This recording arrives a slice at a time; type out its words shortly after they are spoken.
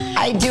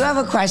I do have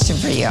a question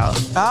for you.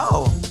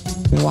 Oh.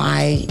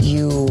 Why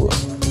you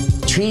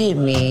treated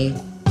me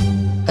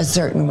a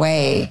certain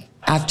way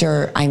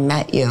after I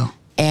met you.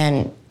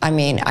 And I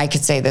mean, I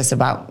could say this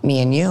about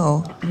me and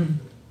you.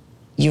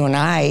 You and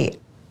I,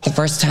 the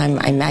first time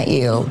I met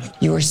you,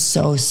 you were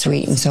so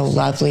sweet and so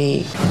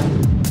lovely.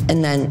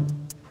 And then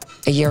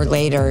a year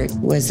later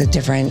was a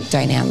different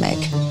dynamic.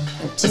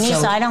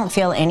 Denise, I don't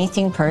feel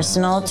anything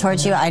personal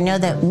towards you. I know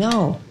that...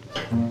 No.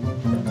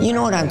 You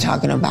know what I'm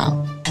talking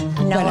about.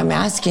 No. But I'm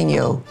asking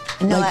you,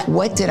 No, like,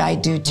 what did I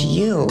do to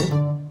you?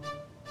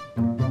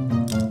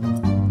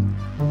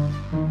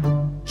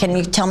 Can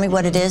you tell me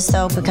what it is,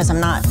 though? Because I'm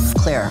not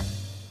clear.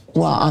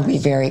 Well, I'll be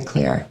very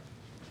clear.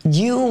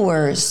 You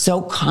were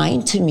so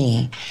kind to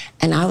me,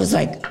 and I was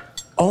like,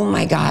 oh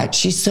my God,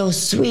 she's so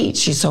sweet,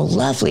 she's so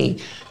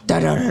lovely, da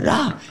da da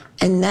da.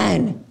 And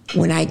then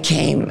when I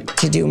came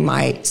to do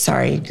my,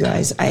 sorry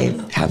guys, I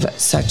have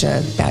such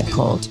a bad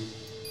cold.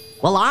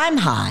 Well, I'm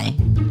high,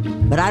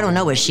 but I don't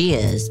know what she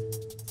is.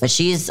 But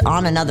she's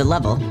on another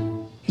level.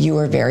 You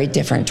were very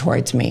different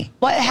towards me.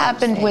 What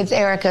happened with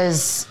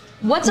Erica's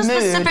What's a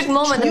specific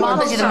moment that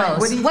bothers you the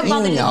most? What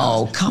bothers you?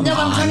 No, come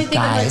on,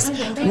 guys.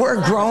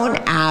 We're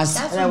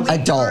grown-ass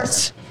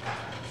adults.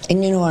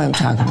 And you know what I'm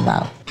talking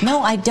about. No,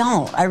 I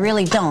don't. I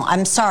really don't.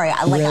 I'm sorry.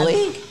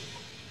 Really?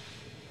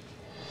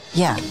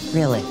 Yeah,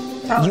 really.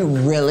 You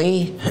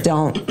really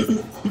don't?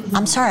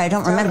 I'm sorry, I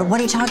don't remember. What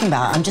are you talking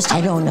about?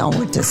 I don't know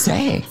what to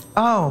say.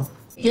 Oh.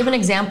 Do you have an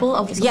example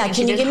of something Yeah,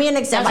 can you give me an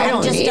example? I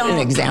don't need an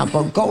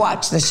example. Go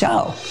watch the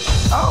show.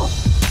 Oh.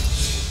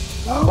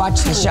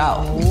 Watch the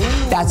show.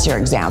 That's your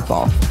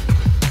example.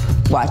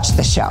 Watch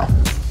the show.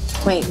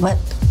 Wait,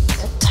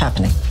 what's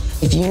happening?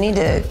 If you need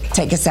to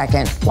take a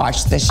second,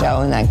 watch the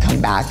show, and then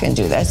come back and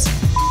do this,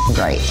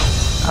 great.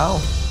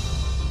 Oh.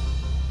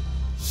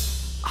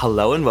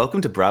 Hello and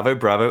welcome to Bravo,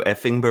 Bravo,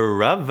 effing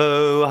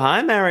Bravo.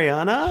 Hi,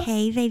 Mariana.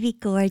 Hey, baby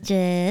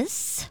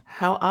gorgeous.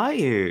 How are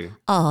you?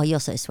 Oh,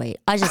 you're so sweet.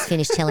 I just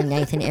finished telling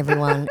Nathan,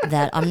 everyone,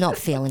 that I'm not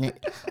feeling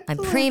it. I'm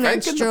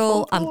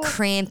premenstrual, I'm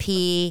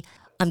crampy,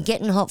 I'm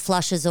getting hot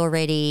flushes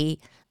already.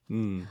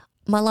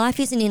 My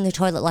life isn't in the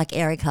toilet like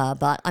Erica,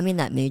 but I'm in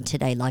that mood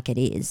today like it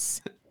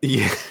is.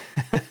 Yeah.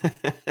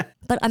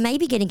 But I may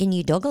be getting a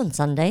new dog on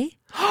Sunday.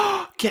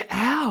 Get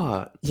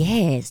out.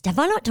 Yes. Have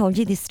I not told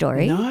you this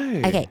story?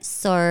 No. Okay,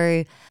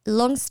 so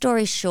long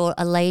story short,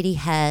 a lady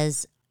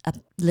has a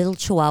little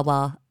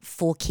chihuahua,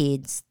 4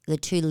 kids. The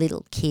 2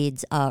 little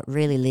kids are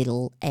really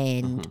little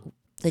and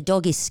the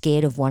dog is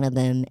scared of one of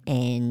them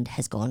and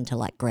has gone to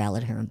like growl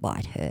at her and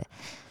bite her.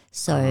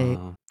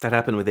 So that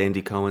happened with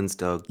Andy Cohen's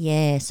dog.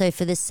 yeah, so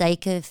for the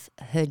sake of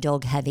her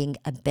dog having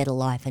a better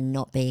life and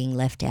not being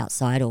left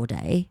outside all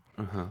day,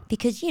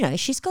 because, you know,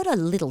 she's got a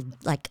little,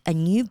 like a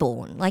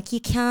newborn. Like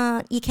you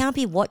can't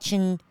be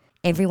watching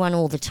everyone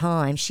all the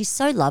time. She's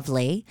so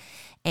lovely.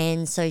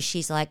 And so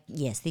she's like,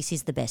 yes, this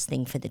is the best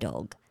thing for the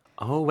dog.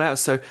 Oh, wow.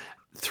 So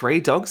 3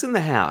 dogs in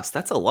the house.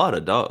 That's a lot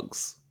of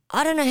dogs.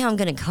 I don't know how I'm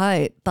going to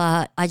cope,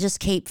 but I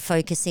just keep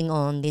focusing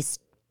on this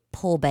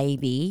poor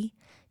baby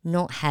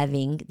not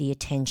having the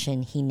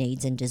attention he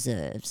needs and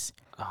deserves.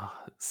 Oh,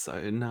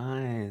 so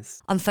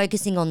nice. I'm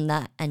focusing on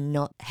that and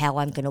not how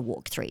I'm going to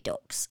walk 3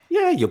 dogs.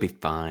 Yeah, you'll be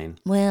fine.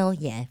 Well,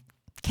 yeah.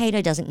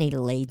 Kato doesn't need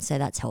a lead, so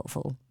that's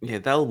helpful. Yeah,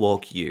 they'll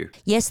walk you.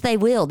 Yes, they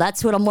will.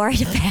 That's what I'm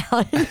worried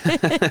about.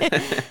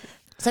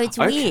 So it's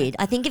weird.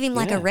 I think of him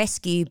like a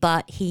rescue,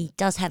 but he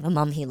does have a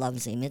mum who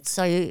loves him. It's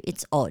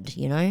odd,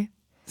 you know?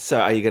 So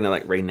are you going to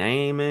like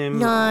rename him?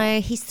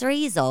 No, he's 3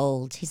 years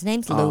old. His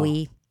name's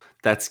Louis.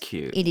 That's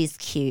cute. It is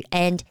cute.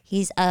 And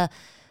he's a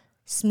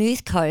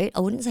smooth coat. I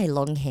wouldn't say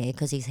long hair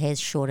because his hair's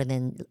shorter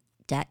than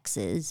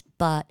Dax's,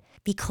 but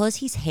because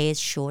his hair's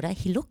shorter,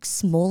 he looks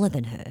smaller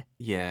than her.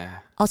 Yeah.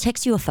 I'll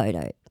text you a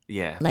photo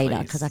later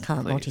because I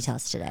can't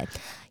multitask today.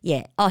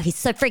 Yeah. Oh, he's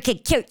so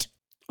freaking cute.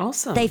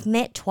 Awesome. They've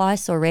met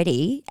twice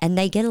already and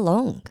they get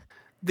along.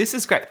 This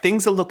is great.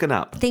 Things are looking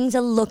up. Things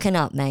are looking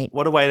up, mate.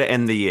 What a way to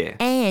end the year.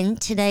 And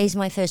today's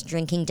my first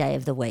drinking day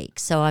of the week.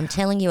 So I'm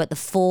telling you at the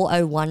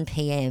 4:01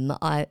 p.m.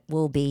 I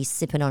will be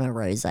sipping on a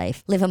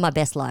rosé, living my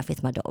best life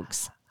with my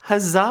dogs.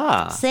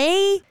 Huzzah.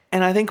 See?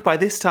 And I think by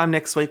this time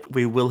next week,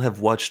 we will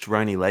have watched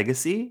Roni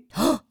Legacy.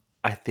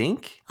 I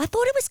think. I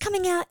thought it was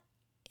coming out.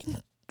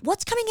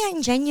 What's coming out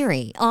in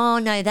January? Oh,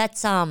 no,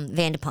 that's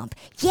Vanderpump.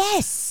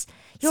 Yes,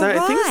 you're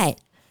right.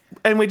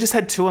 And we just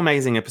had 2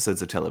 amazing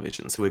episodes of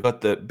television. So we've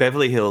got the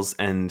Beverly Hills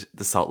and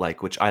the Salt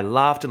Lake, which I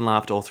laughed and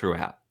laughed all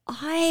throughout.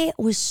 I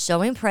was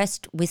so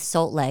impressed with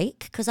Salt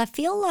Lake because I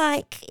feel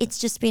like it's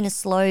just been a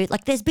slow,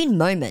 like there's been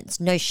moments,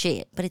 no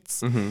shit, but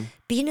it's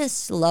been a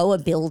slower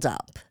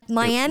build-up.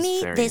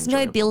 Miami, there's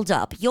no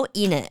build-up. You're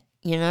in it,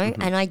 you know,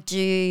 and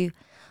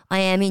I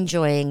am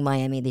enjoying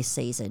Miami this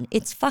season.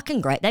 It's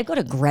fucking great. They've got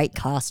a great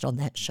cast on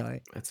that show.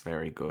 That's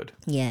very good.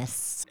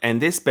 Yes.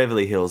 And this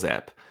Beverly Hills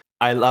app,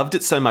 I loved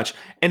it so much.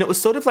 And it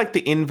was sort of like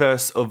the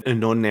inverse of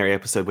an ordinary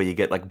episode where you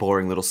get like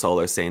boring little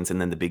solo scenes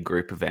and then the big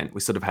group event. We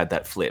sort of had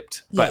that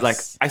flipped. But like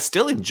I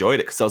still enjoyed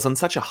it because I was on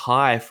such a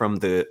high from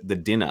the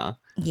dinner.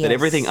 Yes. But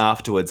everything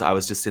afterwards, I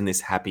was just in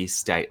this happy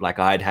state. Like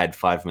I'd had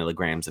 5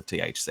 milligrams of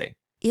THC.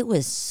 It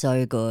was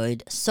so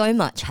good. So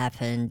much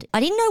happened. I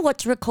didn't know what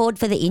to record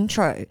for the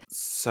intro.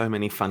 So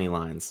many funny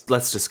lines.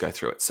 Let's just go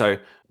through it. So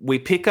we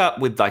pick up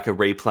with like a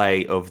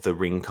replay of the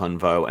ring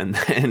convo, and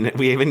then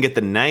we even get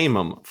the name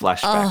on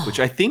flashback, which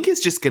I think is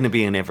just going to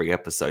be in every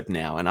episode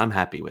now, and I'm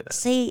happy with it.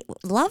 See,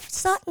 love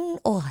Sutton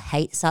or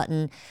hate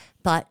Sutton,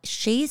 but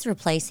she's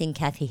replacing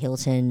Kathy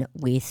Hilton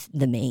with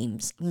the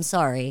memes. I'm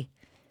sorry.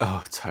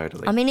 Oh,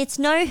 totally. I mean, it's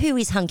no Who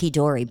is Hunky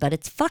Dory, but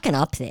it's fucking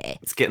up there.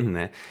 It's getting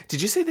there.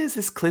 Did you see there's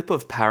this clip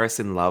of Paris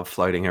in Love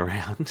floating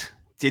around?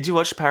 Did you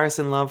watch Paris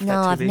in Love? No,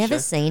 that TV I've never show?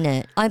 seen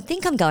it. I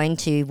think I'm going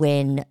to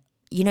when,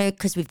 you know,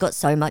 because we've got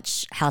so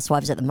much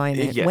Housewives at the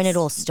moment. Yes. When it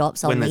all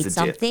stops, I'll When there's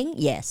need a dip. something.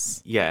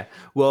 Yes. Yeah.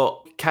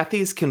 Well,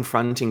 Kathy's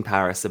confronting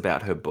Paris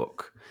about her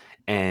book.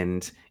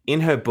 And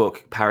in her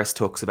book, Paris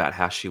talks about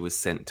how she was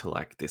sent to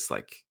like this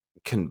like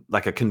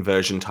a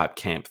conversion type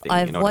camp thing.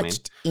 I've you know what I mean?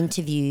 watched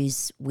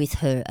interviews with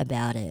her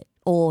about it,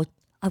 or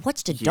I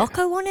watched a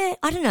doco on it.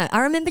 I don't know.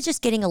 I remember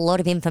just getting a lot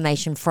of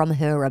information from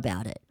her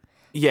about it.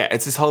 Yeah,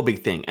 it's this whole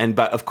big thing.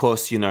 But of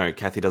course, you know,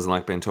 Kathy doesn't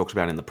like being talked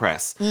about in the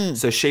press.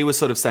 So she was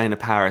sort of saying to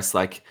Paris,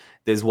 like,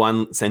 there's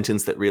one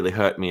sentence that really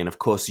hurt me. And of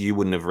course, you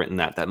wouldn't have written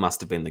that. That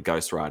must have been the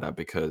ghostwriter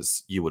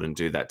because you wouldn't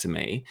do that to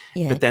me.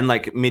 Yeah. But then,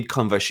 like,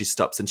 mid-convo, she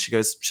stops and she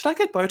goes, should I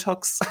get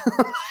Botox?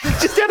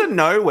 Just out of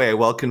nowhere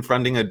while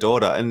confronting her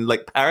daughter. And,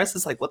 like, Paris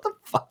is like, what the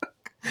fuck?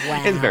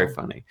 Wow. It's very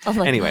funny. Oh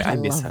my Anyway, God, I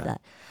miss love her.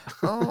 that.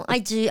 Oh, I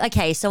do.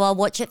 Okay, so I'll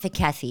watch it for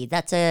Kathy.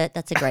 That's a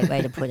great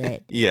way to put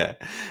it. Yeah.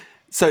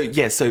 So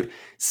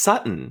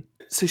Sutton,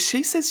 so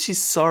she says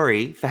she's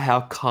sorry for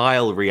how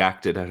Kyle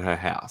reacted at her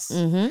house.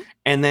 Mm-hmm.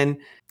 And then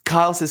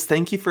Kyle says,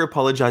 thank you for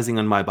apologizing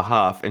on my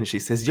behalf. And she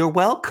says, you're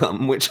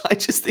welcome, which I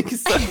just think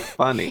is so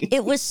funny.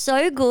 It was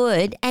so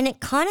good, and it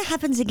kind of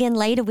happens again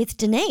later with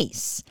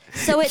Denise.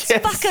 So it's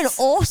Yes. fucking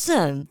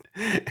awesome.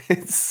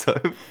 It's so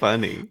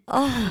funny.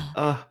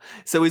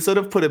 So we sort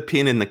of put a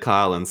pin in the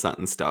Kyle and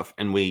Sutton stuff,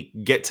 and we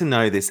get to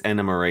know this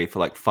Anna Marie for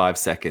like 5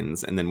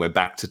 seconds, and then we're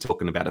back to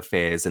talking about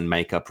affairs and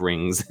makeup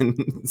rings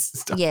and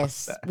stuff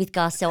Yes, like that. with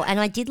Garcelle. And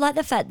I did like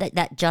the fact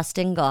that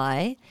Justin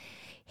guy,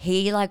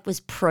 he like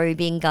was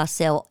probing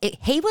Garcelle.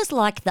 He was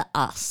like the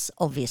us,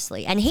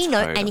 obviously, and he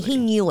and he Totally.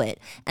 knew it.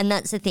 And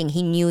that's the thing.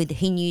 He knew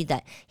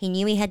that. He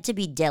knew he had to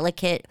be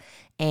delicate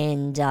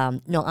and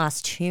not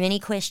ask too many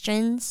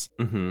questions.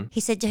 Mm-hmm. He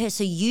said to her,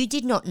 "So you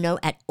did not know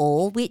at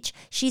all," which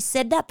she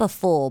said that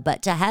before,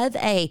 but to have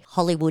a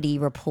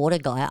Hollywoody reporter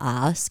guy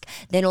ask,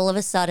 then all of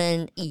a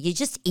sudden you're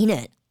just in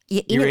it.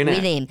 You're in it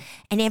with him,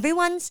 and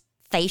everyone's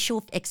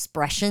facial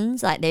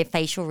expressions, like their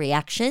facial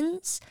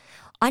reactions.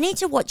 I need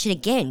to watch it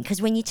again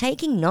because when you're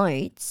taking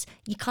notes,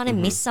 you kind of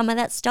miss some of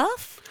that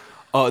stuff.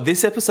 Oh,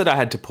 this episode I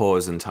had to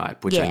pause and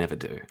type, which I Yeah. never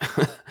do.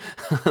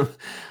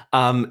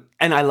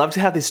 And I loved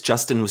how this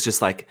Justin was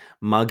just like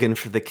mugging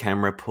for the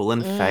camera,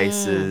 pulling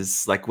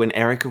faces. Like when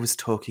Erica was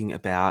talking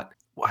about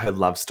her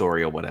love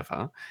story or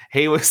whatever,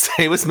 he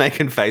was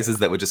making faces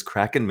that were just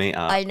cracking me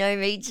up. I know,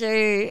 me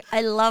too.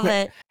 I love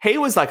it. He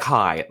was like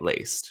high at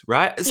least,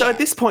 right? So Yeah. at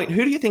this point,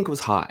 who do you think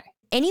was high?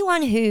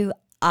 Anyone who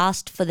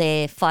asked for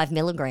their 5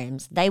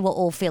 milligrams, they were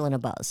all feeling a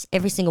buzz,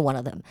 every single one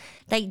of them.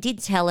 They did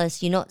tell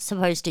us you're not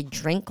supposed to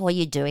drink while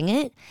you're doing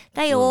it.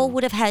 They all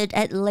would have had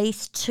at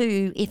least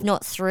 2, if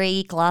not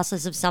 3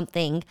 glasses of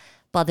something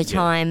by the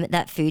time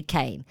that food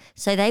came.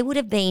 So they would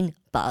have been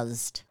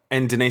buzzed.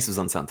 And Denise was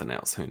on something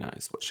else. Who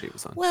knows what she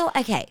was on? Well,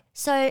 okay.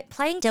 So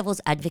playing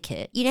devil's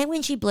advocate, you know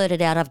when she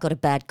blurted out, I've got a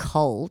bad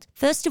cold?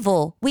 First of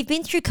all, we've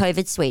been through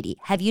COVID, sweetie.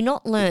 Have you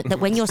not learnt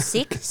that when you're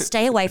sick,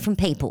 stay away from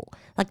people?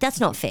 Like, that's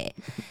not fair.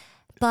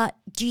 But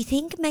do you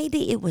think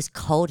maybe it was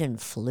cold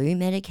and flu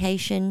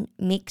medication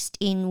mixed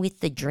in with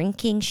the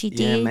drinking she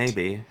did? Yeah,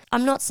 maybe.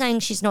 I'm not saying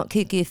she's not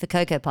cuckoo for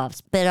Cocoa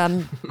Puffs, but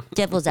I'm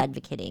devil's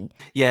advocating.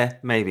 Yeah,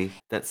 maybe.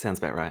 That sounds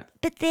about right.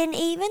 But then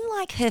even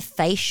like her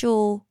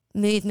facial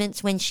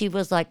movements when she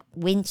was like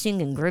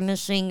wincing and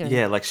grimacing. And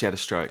Yeah, like she had a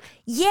stroke.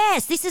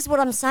 yes, this is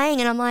what I'm saying.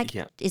 And I'm like,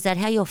 Yeah. is that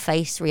how your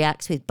face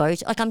reacts with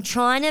Botox? Like, I'm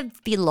trying to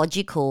be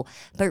logical,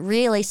 but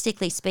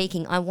realistically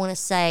speaking, I want to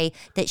say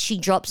that she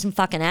dropped some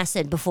fucking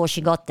acid before she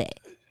got there.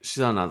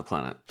 She's on another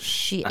planet.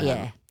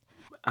 Yeah.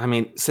 I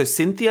mean, so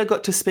Cynthia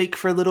got to speak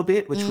for a little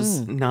bit, which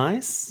was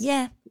nice.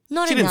 Yeah.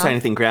 Not She enough. didn't say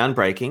anything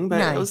groundbreaking, but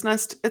No. it was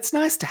nice. It's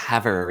nice to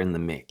have her in the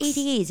mix. It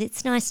is.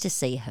 It's nice to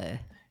see her.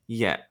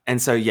 Yeah. And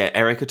so,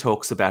 Erica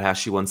talks about how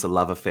she wants a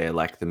love affair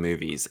like the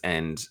movies.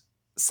 And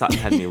Sutton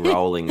had me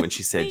rolling when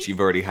she said you've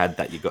already had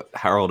that. You got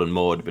Harold and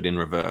Maude, but in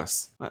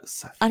reverse. That's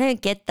so I don't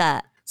get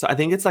that. So I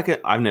think it's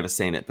like I've never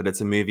seen it, but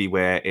it's a movie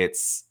where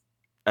it's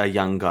a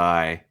young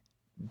guy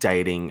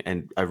dating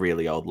a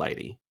really old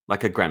lady,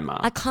 like a grandma.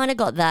 I kind of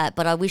got that,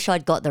 but I wish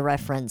I'd got the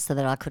reference so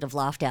that I could have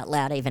laughed out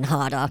loud even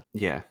harder.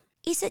 Yeah.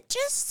 Is it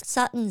just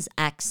Sutton's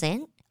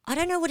accent? I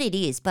don't know what it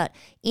is, but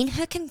in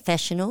her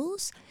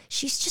confessionals,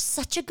 she's just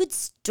such a good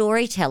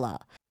storyteller.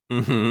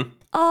 Mm-hmm.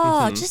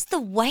 Just the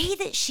way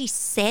that she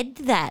said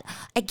that.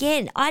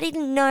 Again, I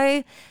didn't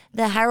know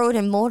the Harold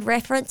and Maude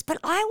reference, but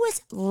I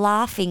was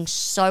laughing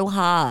so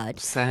hard.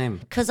 Same.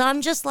 Because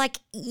I'm just like,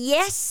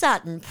 yes,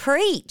 Sutton,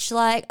 preach.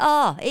 Like,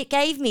 it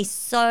gave me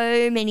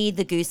so many of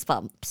the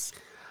goosebumps.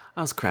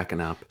 I was cracking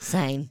up.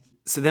 Same.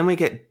 So then we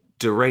get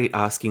Dorit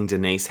asking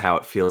Denise how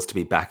it feels to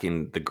be back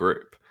in the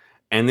group.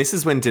 And this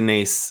is when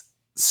Denise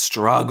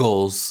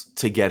struggles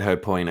to get her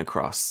point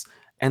across.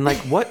 And like,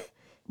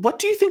 what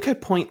do you think her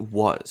point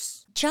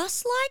was?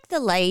 Just like the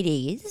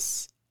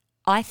ladies,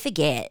 I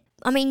forget.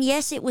 I mean,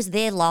 yes, it was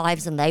their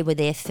lives and they were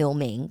there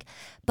filming,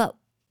 but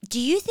do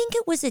you think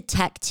it was a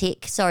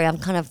tactic? Sorry, I'm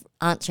kind of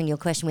answering your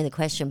question with a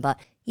question, but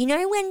you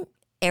know when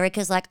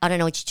Erica's like, I don't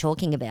know what you're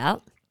talking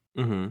about?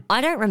 Mm-hmm.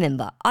 I don't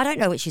remember. I don't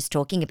know what she's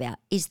talking about.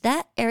 Is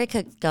that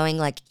Erica going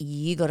like,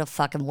 you got to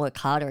fucking work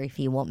harder if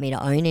you want me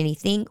to own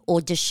anything?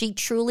 Or does she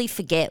truly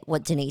forget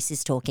what Denise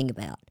is talking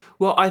about?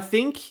 Well, I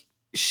think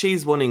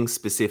she's wanting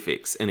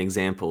specifics and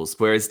examples,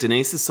 whereas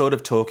Denise is sort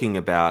of talking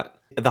about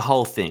the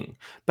whole thing.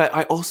 But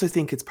I also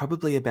think it's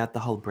probably about the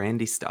whole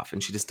Brandy stuff,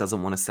 and she just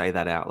doesn't want to say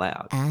that out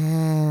loud.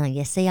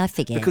 Yeah, see, I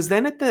forget. Because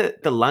then at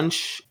the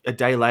lunch a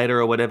day later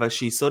or whatever,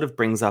 she sort of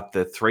brings up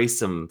the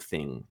threesome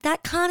thing.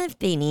 That can't have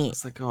been it.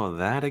 It's like, oh,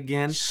 that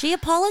again? She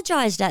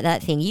apologised at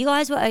that thing. You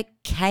guys were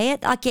okay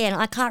again,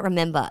 I can't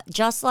remember.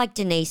 Just like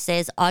Denise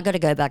says, I got to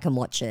go back and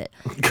watch it.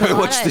 Go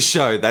watch the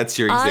show. That's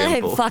your example. I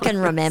don't fucking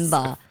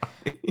remember.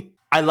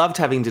 I loved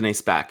having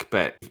Denise back,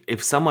 but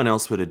if someone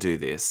else were to do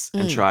this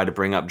and try to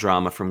bring up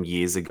drama from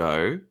years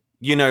ago,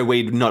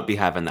 we'd not be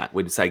having that.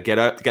 We'd say, get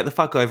the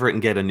fuck over it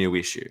and get a new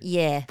issue.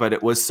 Yeah. But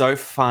it was so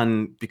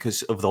fun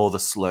because of all the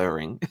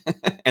slurring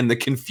and the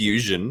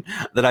confusion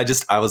that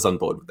I was on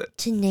board with it.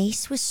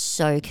 Denise was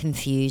so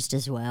confused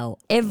as well.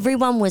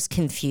 Everyone was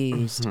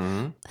confused.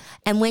 Mm-hmm.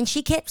 And when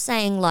she kept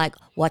saying like,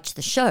 watch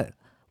the show,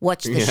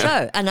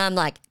 and I'm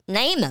like,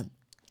 name them.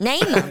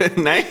 Name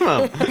them. Name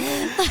them.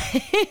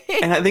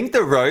 And I think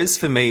the rose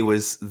for me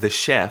was the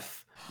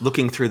chef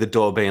looking through the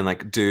door being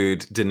like,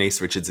 dude, Denise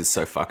Richards is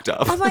so fucked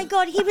up. Oh my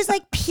God, he was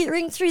like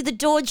peering through the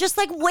door just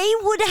like we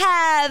would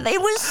have.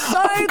 It was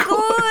so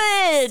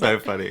good. So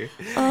funny.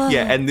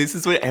 Yeah, and this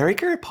is where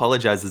Erica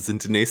apologizes and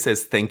Denise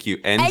says thank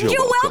you and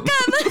you're welcome.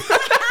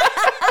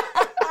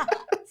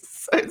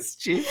 So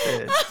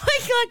stupid. Oh my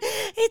God.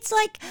 It's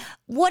like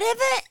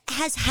whatever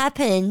has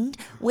happened,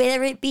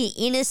 whether it be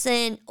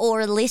innocent or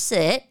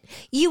illicit,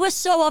 you are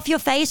so off your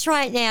face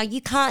right now.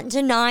 You can't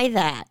deny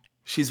that.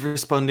 She's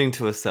responding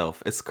to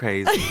herself. It's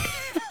crazy.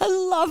 I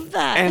love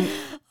that. And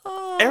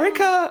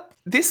Erica,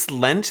 this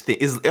Lent thing,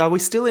 are we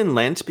still in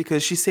Lent?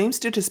 Because she seems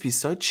to just be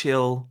so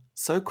chill,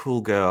 so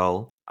cool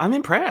girl. I'm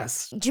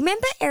impressed. Do you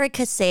remember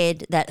Erica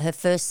said that her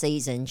first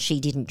season she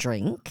didn't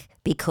drink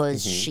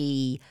because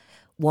she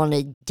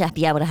wanted to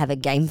be able to have a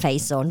game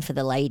face on for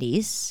the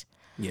ladies?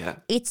 Yeah.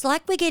 It's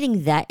like we're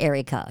getting that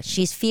Erica.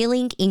 She's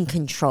feeling in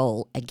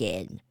control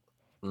again.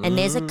 And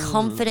there's a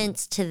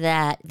confidence to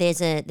that.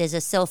 There's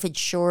a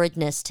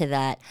self-assuredness to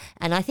that.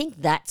 And I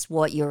think that's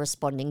what you're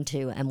responding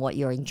to and what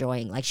you're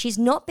enjoying. Like she's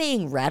not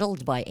being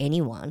rattled by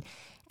anyone.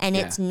 And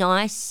it's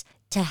nice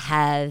to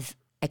have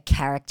a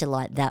character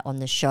like that on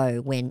the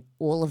show when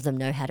all of them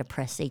know how to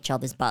press each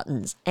other's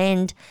buttons.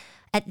 And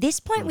at this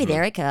point with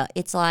Erica,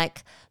 it's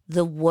like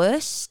the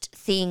worst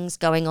things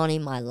going on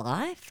in my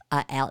life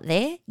are out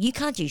there. You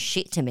can't do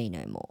shit to me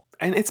no more.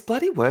 And it's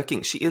bloody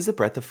working. She is a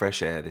breath of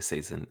fresh air this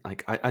season.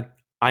 Like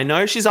I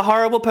know she's a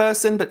horrible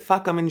person, but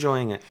fuck, I'm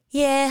enjoying it.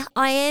 Yeah,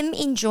 I am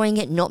enjoying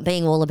it not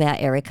being all about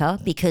Erica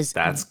because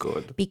that's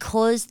good.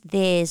 Because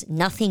there's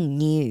nothing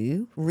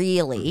new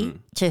really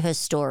to her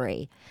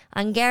story.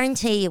 I can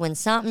guarantee you when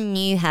something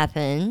new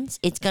happens,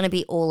 it's going to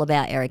be all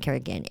about Erica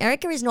again.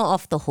 Erica is not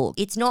off the hook.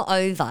 It's not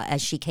over,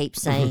 as she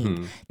keeps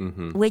saying.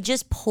 We're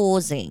just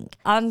pausing.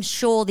 I'm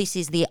sure this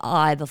is the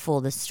eye before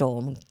the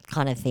storm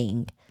kind of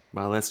thing.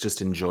 Well, let's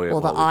just enjoy it.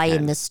 Or the eye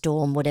in the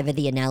storm, whatever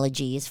the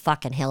analogy is.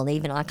 Fucking hell,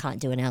 even I can't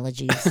do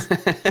analogies.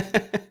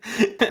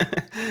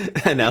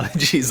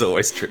 Analogies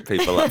always trip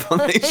people up on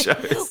these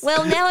shows.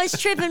 Well, now it's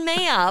tripping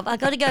me up. I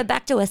got to go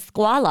back to a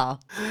squalor.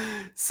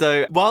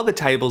 So while the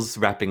table's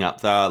wrapping up,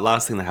 the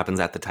last thing that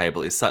happens at the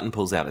table is Sutton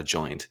pulls out a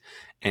joint.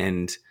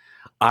 And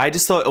I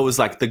just thought it was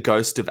like the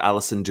ghost of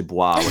Alison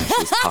Dubois when she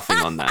was puffing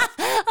on that.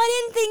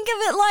 I didn't think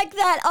of it like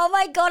that. Oh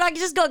my God, I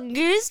just got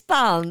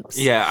goosebumps.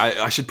 Yeah,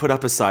 I should put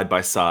up a side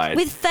by side.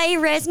 With Faye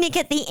Resnick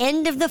at the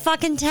end of the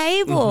fucking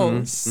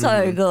table.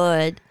 So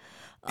good.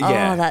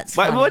 Yeah. Oh, that's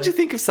funny. What do you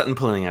think of Sutton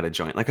pulling out a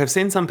joint? Like I've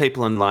seen some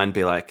people online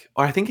be like,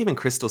 or I think even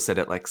Crystal said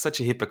it, like such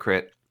a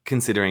hypocrite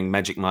considering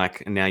Magic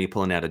Mike and now you're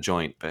pulling out a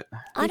joint. But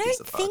I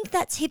don't think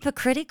that's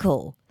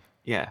hypocritical.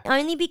 Yeah.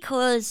 Only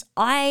because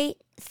I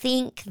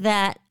think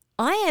that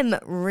I am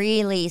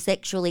really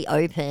sexually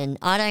open.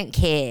 I don't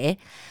care.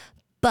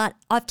 But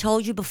I've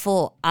told you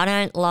before, I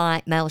don't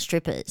like male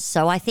strippers.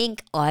 So I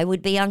think I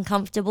would be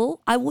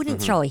uncomfortable. I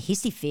wouldn't throw a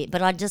hissy fit,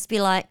 but I'd just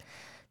be like,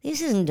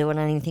 this isn't doing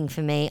anything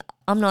for me.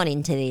 I'm not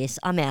into this.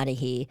 I'm out of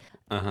here.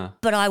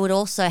 but I would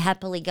also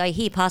happily go,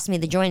 here, pass me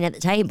the joint at the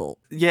table.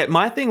 Yeah,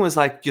 my thing was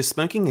like, you're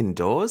smoking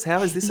indoors?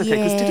 How is this okay?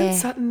 Because didn't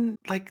Sutton,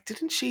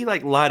 didn't she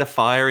light a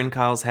fire in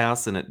Carl's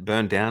house and it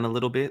burned down a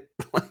little bit?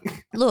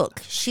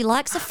 Look, she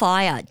likes a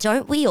fire.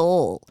 Don't we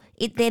all?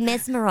 They're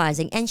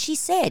mesmerizing. And she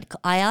said,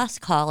 I asked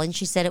Kyle and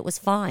she said it was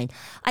fine.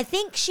 I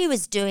think she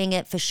was doing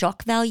it for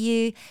shock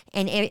value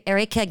and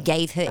Erica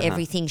gave her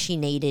everything she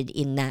needed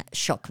in that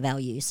shock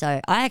value.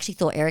 So I actually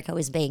thought Erica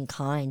was being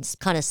kind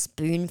of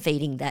spoon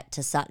feeding that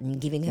to Sutton,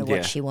 giving her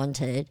what she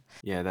wanted.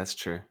 Yeah, that's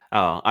true.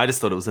 Oh, I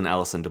just thought it was an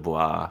Alison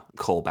Dubois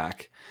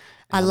callback.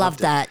 I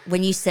loved that.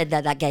 When you said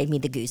that, that gave me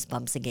the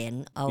goosebumps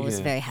again. I was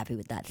very happy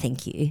with that.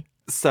 Thank you.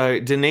 So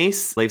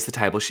Denise leaves the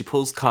table. She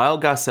pulls Kyle,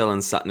 Garcelle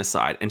and Sutton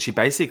aside and she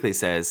basically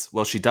says,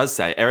 well, she does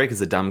say,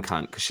 Erica's a dumb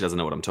cunt because she doesn't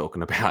know what I'm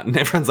talking about. And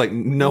everyone's like,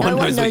 no one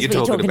knows what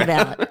you're talking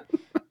about.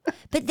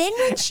 But then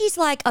when she's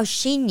like, oh,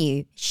 she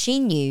knew,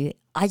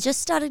 I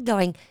just started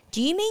going,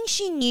 do you mean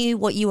she knew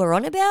what you were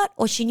on about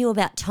or she knew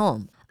about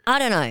Tom? I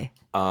don't know.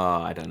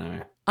 Oh, I don't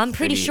know. I'm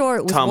pretty sure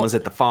it was Tom was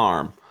at the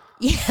farm.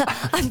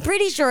 Yeah, I'm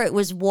pretty sure it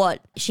was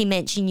what she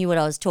meant. She knew what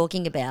I was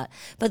talking about.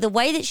 But the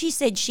way that she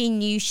said she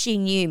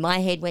knew, my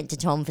head went to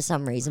Tom for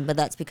some reason, but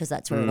that's because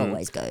that's where it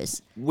always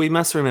goes. We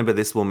must remember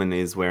this woman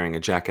is wearing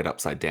a jacket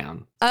upside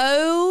down.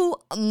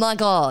 Oh, my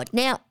God.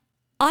 Now,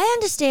 I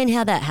understand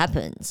how that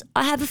happens.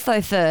 I have a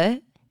faux fur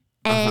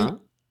and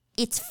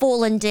it's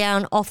fallen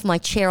down off my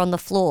chair on the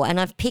floor and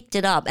I've picked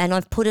it up and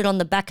I've put it on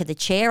the back of the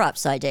chair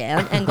upside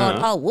down and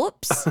gone, oh,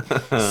 whoops.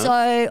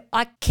 So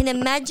I can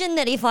imagine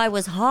that if I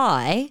was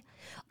high,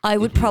 I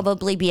would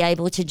probably be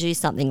able to do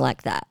something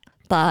like that.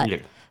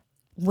 But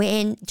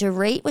when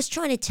Dorit was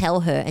trying to tell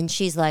her and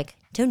she's like,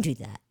 don't do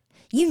that.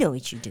 You know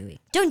what you're doing.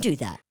 Don't do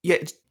that. Yeah.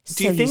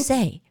 Do you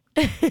say.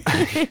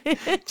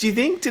 Do you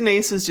think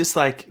Denise was just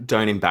like,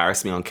 don't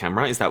embarrass me on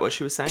camera? Is that what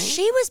she was saying?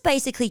 She was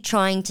basically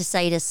trying to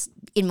say to,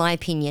 in my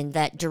opinion,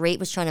 that Dorit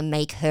was trying to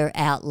make her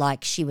out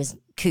like she was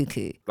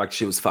cuckoo. Like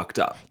she was fucked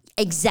up.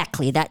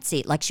 Exactly. That's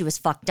it. Like she was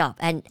fucked up.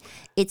 And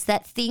it's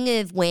that thing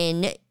of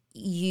when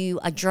you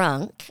are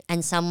drunk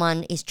and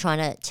someone is trying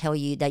to tell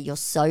you that you're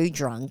so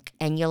drunk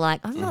and you're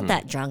like, I'm not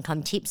that drunk,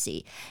 I'm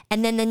tipsy.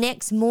 And then the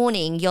next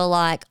morning you're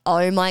like,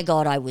 oh my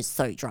God, I was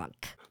so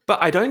drunk.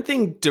 But I don't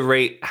think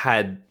Dorit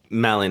had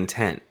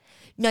malintent.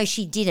 No,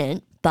 she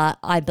didn't. But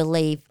I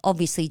believe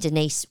obviously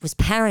Denise was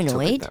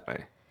paranoid. Took it that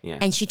way. Yeah.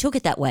 And she took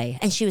it that way.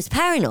 And she was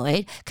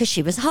paranoid because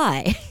she was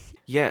high.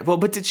 Yeah, well,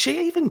 but did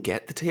she even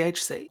get the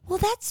THC? Well,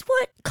 that's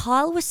what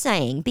Kyle was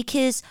saying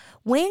because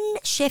when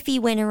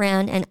Sheffy went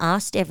around and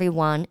asked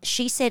everyone,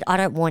 she said, I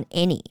don't want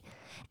any.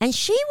 And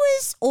she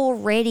was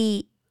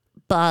already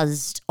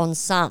buzzed on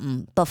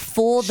something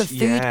before the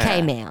food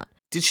came out.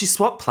 Did she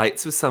swap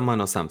plates with someone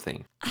or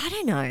something? I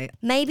don't know.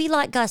 Maybe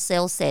like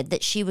Garcelle said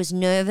that she was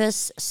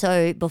nervous,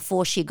 so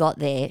before she got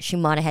there, she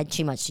might have had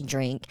too much to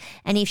drink.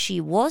 And if she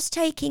was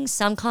taking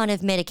some kind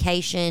of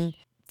medication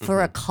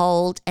for a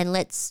cold, and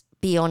let's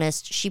be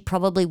honest, she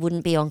probably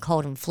wouldn't be on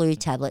cold and flu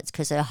tablets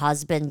because her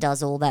husband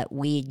does all that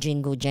weird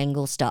jingle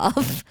jangle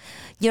stuff.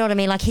 You know what I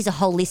mean? Like he's a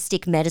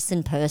holistic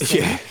medicine person.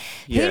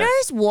 Yeah. Who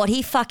knows what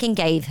he fucking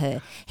gave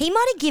her? He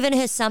might have given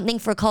her something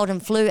for a cold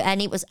and flu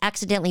and it was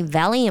accidentally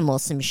Valium or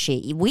some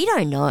shit. We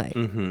don't know.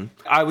 Mm-hmm.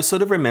 I was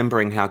sort of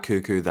remembering how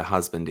cuckoo the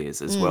husband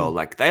is as well.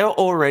 Like they are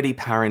already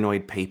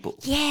paranoid people.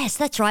 Yes,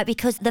 that's right,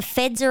 because the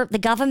feds are, the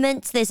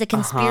governments, there's a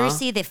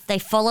conspiracy. They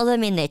follow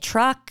them in their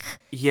truck.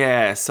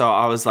 Yeah, so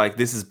I was like,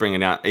 this is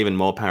bringing out even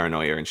more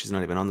paranoia and she's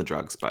not even on the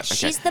drugs. But okay.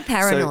 She's the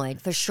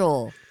paranoid for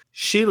sure.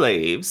 She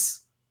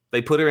leaves.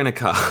 They put her in a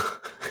car,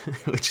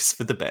 which is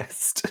for the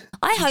best.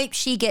 I hope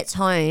she gets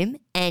home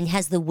and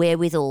has the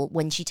wherewithal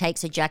when she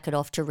takes her jacket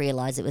off to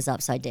realise it was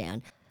upside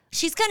down.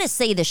 She's going to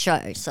see the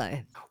show, so.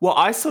 Well,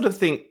 I sort of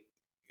think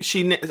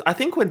I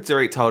think when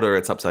Dorit told her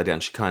it's upside down,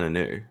 she kind of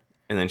knew.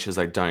 And then she was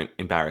like, don't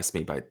embarrass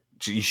me, but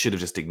you should have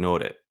just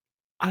ignored it.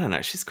 I don't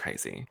know. She's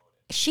crazy.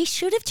 She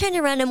should have turned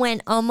around and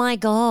went, oh my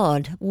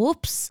God,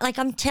 whoops. Like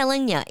I'm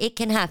telling you, it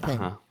can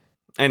happen.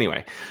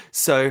 Anyway,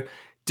 so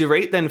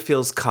Dorit then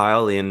fills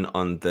Kyle in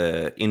on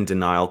the in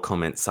denial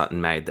comment Sutton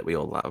made that we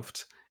all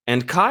loved.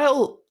 And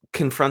Kyle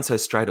confronts her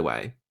straight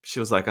away. She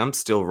was like, I'm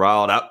still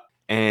riled up.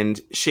 And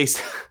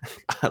she's,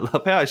 I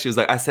love how she was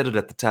like, I said it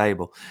at the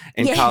table.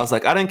 And Kyle's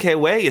like, I don't care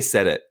where you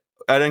said it.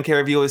 I don't care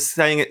if you were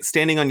saying it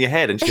standing on your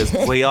head. And she goes,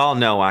 we all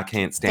know I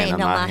can't stand on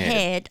my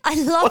head. I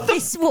love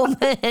this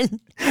woman.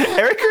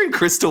 Erica and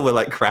Crystal were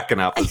like cracking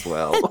up as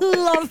well. I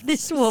love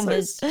this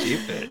woman. So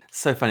stupid.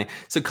 So funny.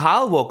 So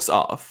Kyle walks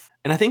off.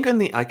 And I think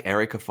only like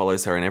Erica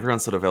follows her and everyone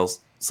sort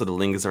of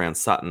lingers around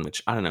Sutton,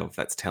 which I don't know if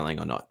that's telling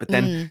or not. But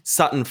then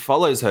Sutton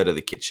follows her to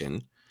the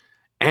kitchen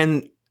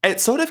and it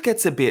sort of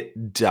gets a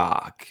bit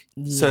dark.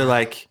 Yeah. So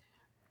like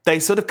they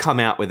sort of come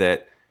out with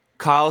it.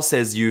 Kyle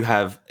says you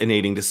have an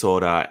eating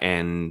disorder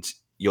and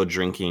you're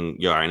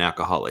an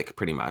alcoholic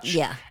pretty much.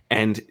 Yeah.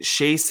 And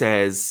she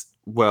says,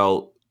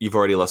 well, you've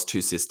already lost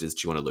 2 sisters.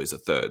 Do you want to lose a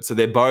third? So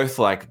they're both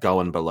like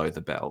going below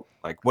the belt.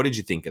 Like, what did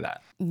you think of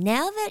that?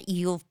 Now that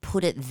you've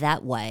put it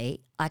that way,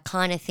 I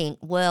kind of think,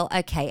 well,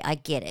 okay, I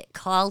get it.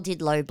 Kyle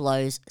did low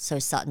blows, so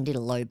Sutton did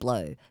a low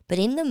blow. But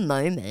in the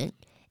moment,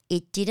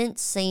 it didn't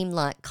seem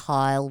like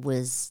Kyle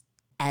was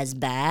as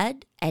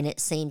bad, and it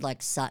seemed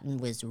like Sutton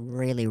was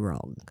really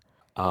wrong.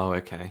 Oh,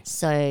 okay.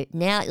 So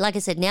now, like I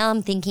said, now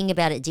I'm thinking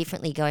about it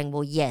differently, going,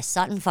 well, yes,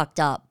 Sutton fucked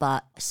up,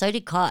 but so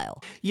did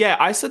Kyle. Yeah,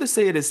 I sort of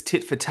see it as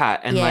tit for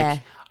tat. And like,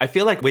 I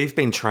feel like we've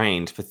been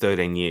trained for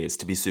 13 years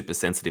to be super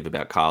sensitive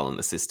about Kyle and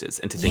the sisters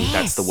and to think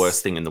that's the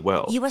worst thing in the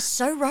world. You are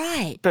so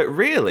right. But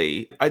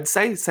really, I'd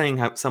say saying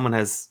how someone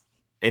has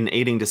an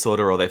eating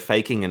disorder or they're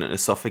faking an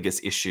esophagus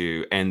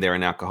issue and they're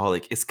an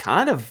alcoholic is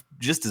kind of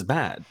just as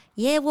bad.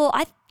 Yeah, well,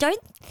 I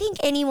don't think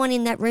anyone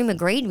in that room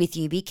agreed with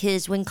you,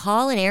 because when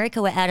Kyle and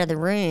Erica were out of the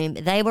room,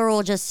 they were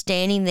all just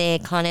standing there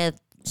kind of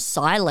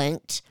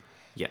silent.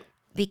 Yeah.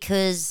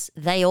 Because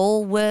they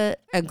all were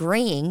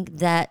agreeing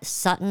that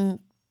Sutton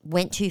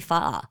went too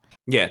far.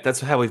 Yeah, that's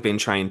how we've been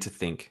trained to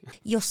think.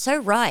 You're so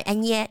right.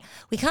 And yet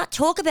we can't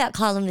talk about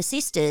Kyle and the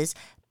sisters,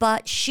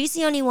 but she's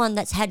the only one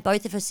that's had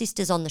both of her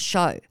sisters on the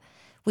show,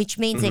 which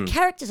means they're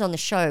characters on the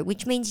show,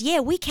 which means,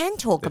 yeah, we can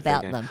talk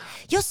about them.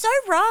 You're so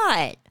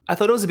right. I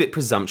thought it was a bit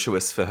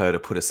presumptuous for her to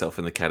put herself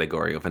in the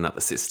category of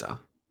another sister.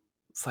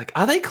 It's like,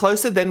 are they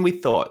closer than we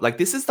thought? Like,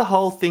 this is the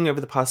whole thing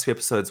over the past few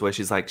episodes where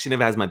she's like, she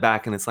never has my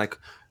back. And it's like,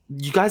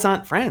 you guys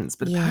aren't friends.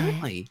 But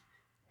apparently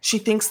she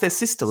thinks they're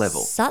sister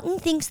level. Sutton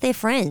thinks they're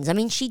friends. I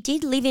mean, she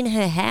did live in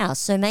her house,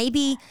 so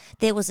maybe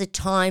there was a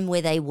time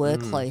where they were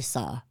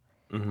closer.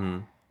 Mm-hmm.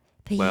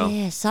 But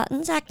yeah,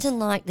 Sutton's acting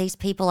like these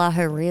people are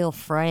her real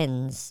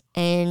friends,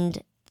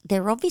 and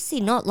they're obviously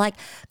not. Like,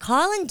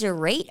 Kyle and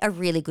Dorit are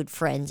really good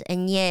friends,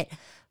 and yet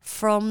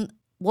from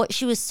what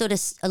she was sort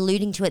of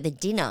alluding to at the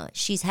dinner,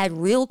 she's had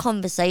real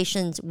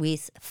conversations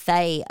with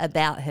Faye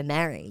about her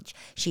marriage.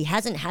 She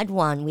hasn't had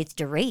one with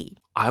Dorit.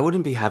 I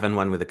wouldn't be having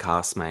one with a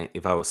castmate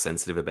if I was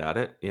sensitive about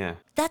it. Yeah.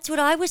 That's what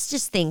I was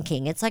just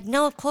thinking. It's like,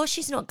 no, of course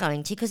she's not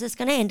going to, because it's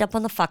going to end up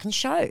on the fucking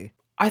show.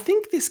 I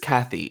think this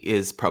Kathy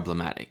is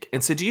problematic.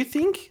 And so do you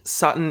think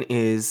Sutton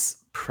is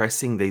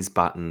pressing these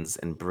buttons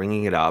and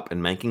bringing it up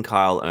and making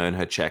Kyle earn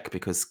her check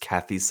because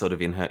Kathy's sort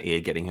of in her ear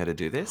getting her to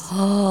do this?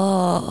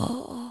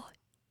 Oh,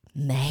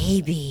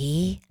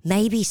 maybe.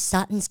 Maybe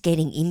Sutton's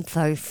getting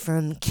info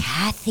from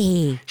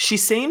Kathy. She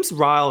seems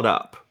riled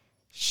up.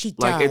 She does.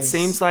 Like, it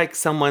seems like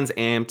someone's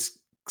amped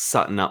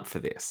Sutton up for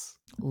this.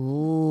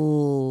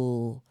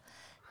 Ooh,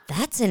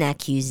 that's an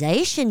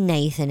accusation,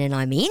 Nathan, and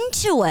I'm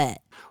into it.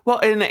 Well,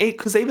 and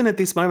because even at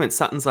this moment,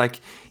 Sutton's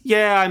like,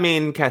 yeah, I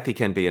mean, Kathy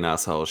can be an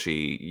asshole.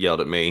 She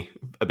yelled at me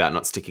about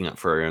not sticking up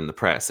for her in the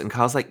press. And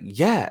Carl's like,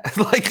 yeah,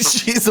 like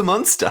she's a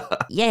monster.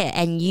 Yeah,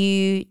 and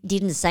you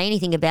didn't say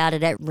anything about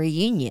it at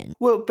reunion.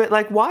 Well, but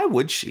like, why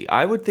would she?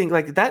 I would think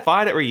like that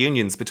fight at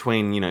reunions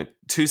between,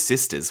 two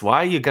sisters, why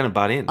are you going to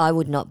butt in? I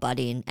would not butt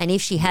in. And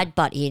if she had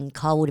butt in,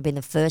 Kyle would have been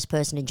the first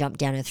person to jump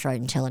down her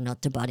throat and tell her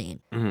not to butt in.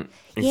 Mm-hmm.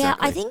 Exactly. Yeah,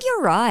 I think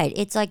you're right.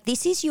 It's like,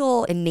 this is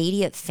your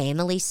immediate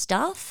family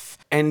stuff.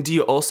 And do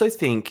you also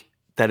think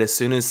that as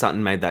soon as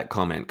Sutton made that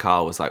comment,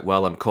 Kyle was like,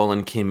 well, I'm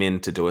calling Kim in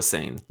to do a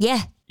scene?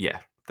 Yeah. Yeah,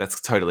 that's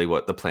totally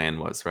what the plan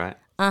was, right?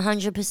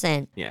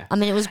 100%. Yeah. I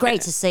mean, it was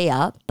great to see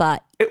her,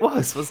 but... It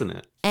was, wasn't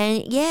it?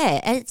 And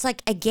yeah, and it's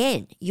like,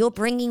 again, you're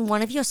bringing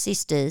one of your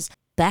sisters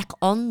back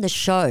on the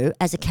show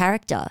as a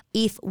character.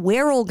 If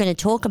we're all going to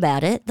talk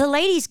about it, the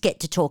ladies get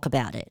to talk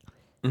about it.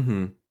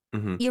 Mm-hmm.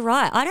 Mm-hmm. You're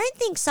right. I don't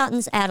think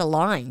Sutton's out of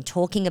line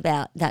talking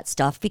about that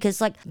stuff because,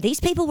 like, these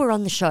people were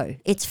on the show.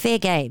 It's fair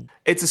game.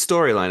 It's a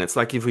storyline. It's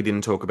like if we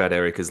didn't talk about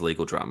Erica's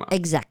legal drama.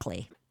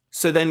 Exactly.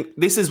 So then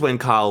this is when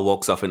Kyle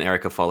walks off and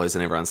Erica follows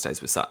and everyone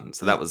stays with Sutton.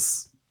 So that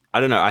was,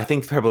 I don't know. I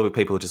think probably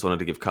people just wanted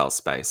to give Kyle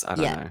space. I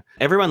don't know.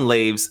 Everyone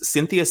leaves.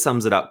 Cynthia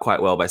sums it up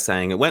quite well by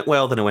saying it went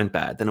well, then it went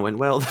bad. Then it went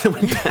well, then it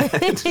went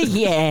bad.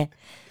 Yeah.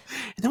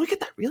 And then we get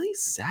that really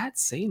sad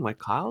scene where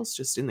Kyle's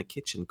just in the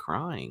kitchen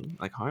crying,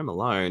 like home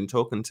alone,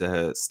 talking to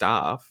her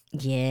staff.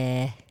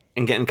 Yeah.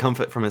 And getting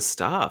comfort from her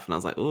staff. And I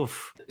was like,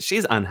 oof,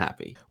 she's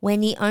unhappy.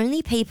 When the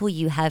only people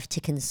you have to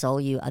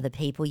console you are the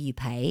people you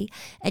pay,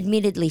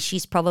 admittedly,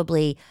 she's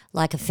probably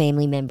like a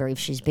family member if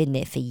she's been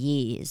there for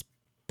years,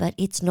 but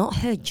it's not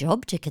her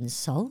job to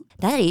console.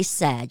 That is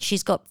sad.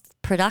 She's got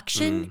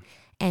production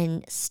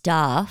and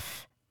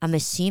staff. I'm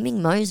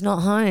assuming Mo's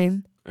not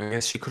home. I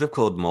guess she could have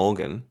called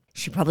Morgan.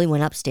 She probably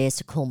went upstairs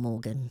to call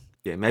Morgan.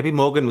 Yeah, maybe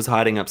Morgan was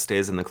hiding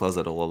upstairs in the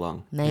closet all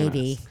along.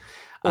 Maybe.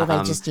 Or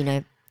they just,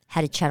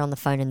 had a chat on the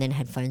phone and then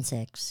had phone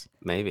sex.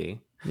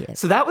 Maybe. Yeah.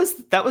 So that was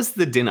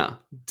the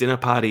dinner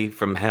party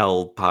from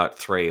hell part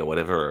 3 or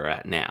whatever we're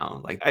at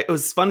now. Like, it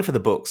was fun for the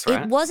books,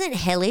 right? It wasn't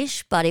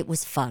hellish, but it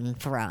was fun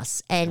for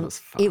us. And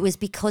it was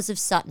because of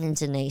Sutton and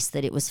Denise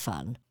that it was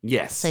fun.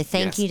 Yes. So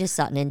thank you to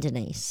Sutton and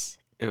Denise.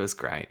 It was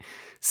great.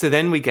 So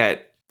then we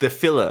get the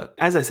filler.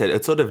 As I said,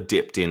 it sort of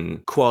dipped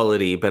in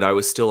quality, but I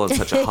was still on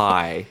such a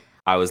high.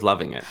 I was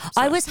loving it. So.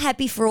 I was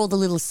happy for all the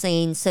little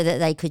scenes so that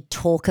they could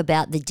talk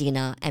about the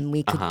dinner and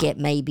we could get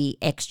maybe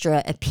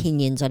extra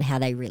opinions on how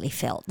they really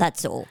felt.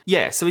 That's all.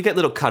 Yeah, so we get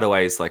little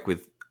cutaways like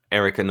with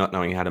Erica not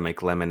knowing how to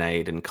make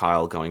lemonade and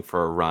Kyle going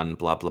for a run,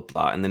 blah, blah,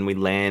 blah. And then we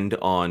land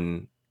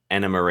on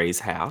Anna Marie's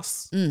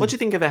house. What do you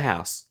think of her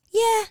house?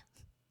 Yeah,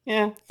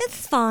 Yeah.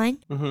 it's fine.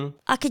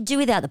 I could do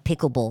without the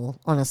pickleball,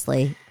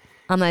 honestly.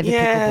 I'm over pickleball.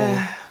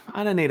 Yeah.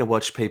 I don't need to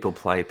watch people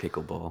play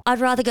pickleball. I'd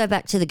rather go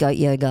back to the goat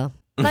yoga.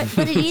 But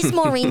it is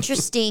more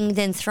interesting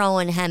than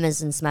throwing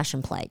hammers and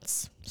smashing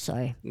plates.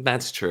 So,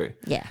 That's true.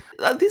 yeah.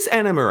 This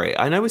Anna Marie,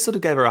 I know we sort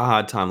of gave her a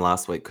hard time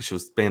last week because she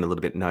was being a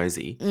little bit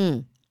nosy.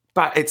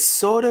 But it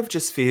sort of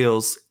just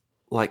feels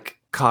like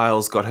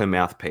Kyle's got her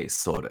mouthpiece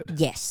sorted.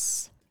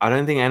 Yes. I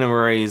don't think Anna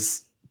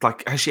Marie's,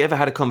 like, has she ever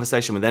had a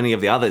conversation with any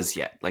of the others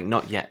yet? Like,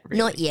 not yet, really.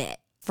 Not yet.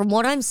 From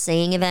what I'm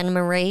seeing of Anna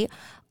Marie,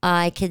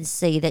 I can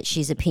see that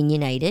she's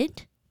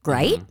opinionated.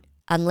 Great.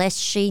 Unless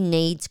she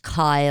needs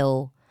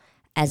Kyle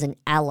as an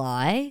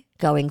ally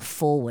going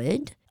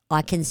forward,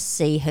 I can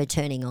see her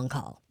turning on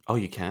Kyle. Oh,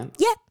 you can?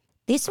 Yeah.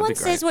 This That'd one be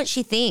says great. what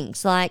she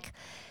thinks. Like,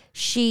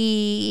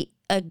 she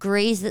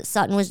agrees that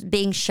Sutton was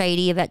being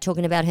shady about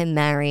talking about her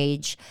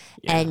marriage.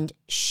 Yeah. And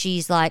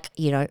she's like,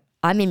 you know,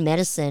 I'm in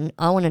medicine.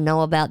 I want to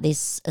know about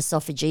this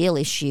esophageal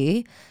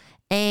issue.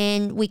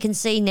 And we can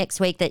see next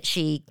week that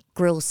she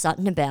grills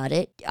Sutton about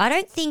it. I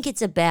don't think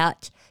it's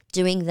about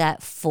doing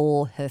that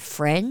for her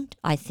friend.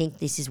 I think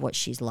this is what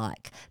she's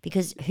like.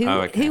 Because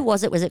who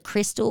was it? Was it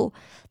Crystal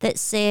that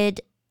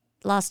said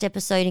last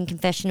episode in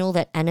Confessional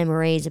that Anna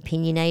Marie is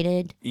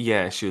opinionated?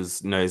 Yeah, she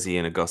was nosy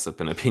and a gossip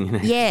and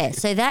opinionated. Yeah,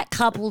 so that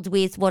coupled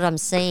with what I'm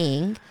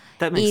seeing,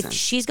 That makes if sense.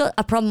 she's got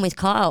a problem with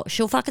Kyle,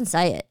 she'll fucking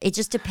say it. It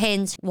just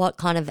depends what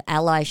kind of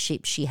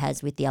allyship she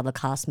has with the other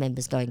cast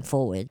members going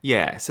forward.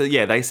 Yeah, so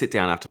yeah, they sit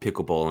down after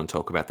pickleball and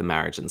talk about the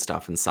marriage and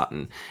stuff and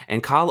Sutton.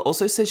 And Kyle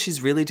also says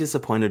she's really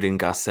disappointed in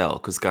Garcelle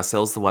because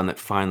Garcelle's the one that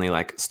finally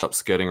like stopped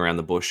skirting around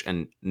the bush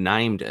and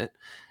named it.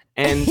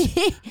 And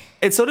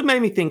it sort of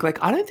made me think,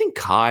 like, I don't think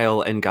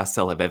Kyle and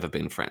Garcelle have ever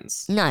been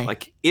friends. No.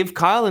 Like, if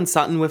Kyle and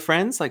Sutton were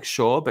friends, like,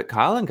 sure, but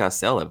Kyle and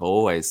Garcelle have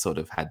always sort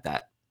of had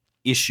that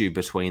issue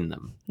between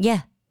them.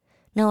 Yeah.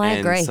 No, I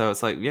agree. So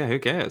it's like, yeah, who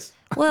cares?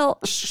 Well,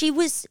 she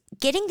was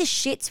getting the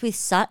shits with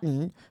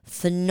Sutton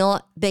for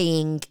not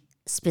being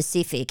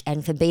specific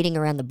and for beating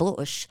around the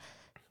bush.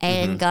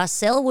 And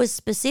Garcelle was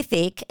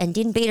specific and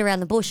didn't beat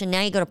around the bush, and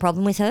now you got a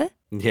problem with her?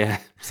 Yeah.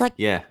 It's like,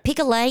 Yeah. pick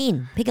a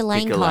lane. Pick a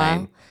lane, Pick a Kyle.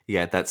 lane.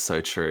 Yeah, that's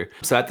so true.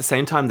 So at the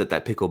same time that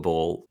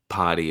pickleball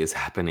party is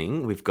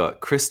happening, we've got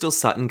Crystal,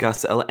 Sutton,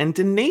 Garcelle, and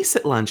Denise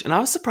at lunch. And I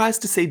was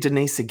surprised to see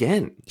Denise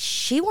again.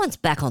 She wants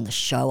back on the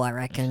show, I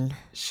reckon.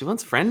 She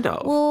wants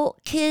friendo. Well,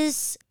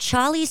 because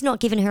Charlie's not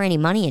giving her any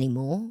money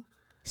anymore.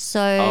 So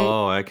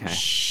Oh, okay.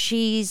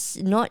 she's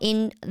not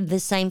in the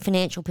same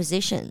financial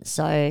position.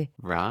 So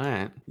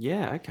Right.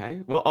 Yeah,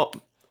 okay. Well,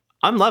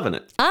 I'm loving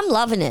it. I'm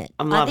loving it.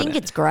 I'm I loving think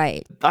it. it's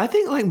great. I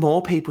think like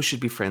more people should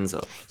be friends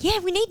of. Yeah,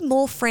 we need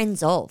more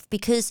friends of,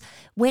 because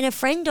when a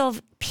friend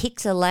of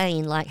picks a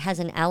lane, like has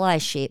an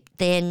allyship,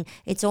 then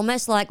it's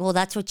almost like, well,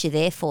 that's what you're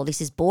there for.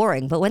 This is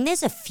boring. But when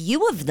there's a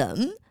few of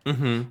them,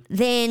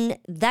 then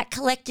that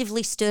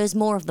collectively stirs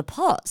more of the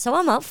pot. So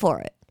I'm up for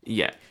it.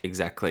 Yeah,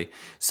 exactly.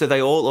 So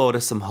they all order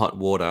some hot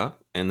water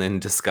and then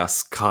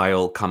discuss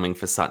Kyle coming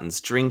for Sutton's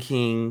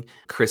drinking.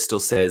 Crystal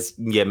says,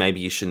 yeah, maybe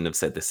you shouldn't have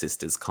said the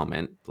sister's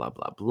comment, blah,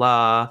 blah,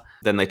 blah.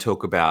 Then they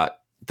talk about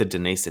the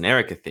Denise and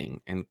Erica thing.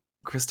 And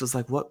Crystal's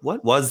like, what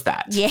was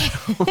that? Yeah.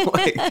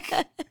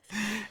 Like,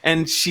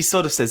 and she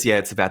sort of says, yeah,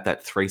 it's about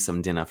that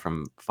threesome dinner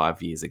from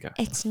 5 years ago.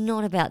 It's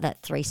not about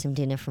that threesome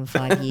dinner from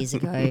 5 years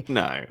ago.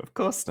 No, of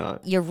course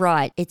not. You're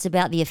right. It's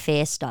about the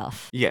affair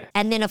stuff. Yeah.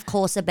 And then, of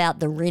course, about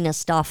the Rinna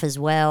stuff as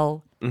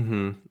well.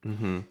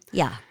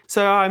 Yeah.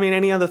 So, I mean,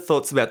 any other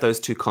thoughts about those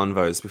two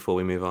convos before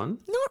we move on?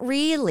 Not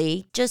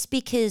really, just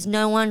because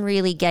no one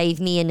really gave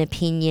me an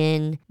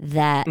opinion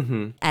that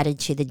added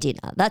to the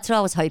dinner. That's what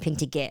I was hoping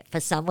to get, for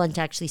someone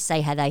to actually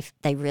say how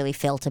they really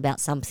felt about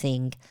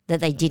something that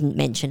they didn't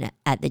mention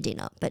at the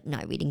dinner. But no,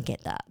 we didn't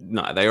get that.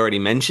 No, they already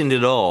mentioned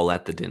it all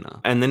at the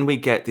dinner. And then we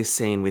get this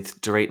scene with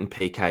Dorit and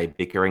PK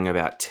bickering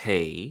about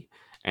tea.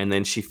 And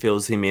then she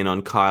fills him in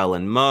on Kyle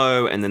and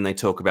Mo. And then they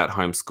talk about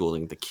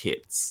homeschooling the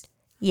kids.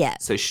 Yeah.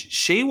 So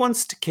she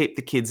wants to keep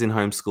the kids in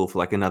homeschool for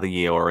like another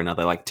year or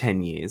another like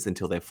 10 years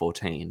until they're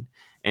 14.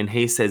 And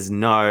he says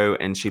no.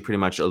 And she pretty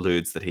much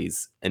alludes that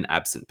he's an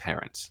absent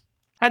parent.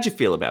 How'd you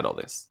feel about all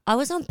this? I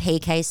was on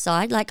PK's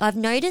side. Like, I've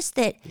noticed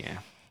that Yeah.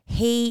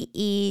 he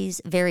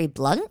is very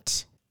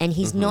blunt and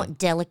he's not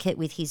delicate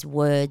with his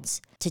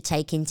words to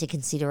take into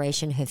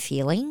consideration her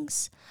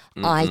feelings.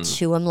 I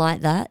too am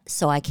like that,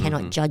 so I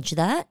cannot judge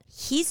that.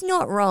 He's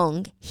not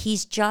wrong.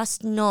 He's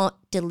just not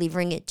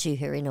delivering it to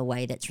her in a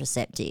way that's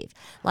receptive.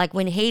 Like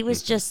when he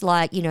was just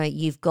like, you know,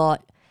 you've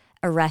got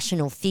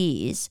irrational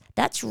fears,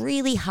 that's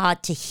really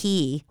hard to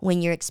hear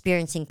when you're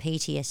experiencing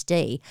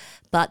PTSD,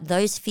 but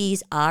those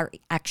fears are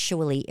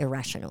actually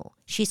irrational.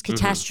 She's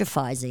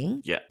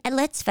catastrophizing. Yeah. And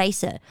let's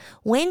face it,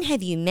 when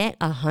have you met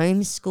a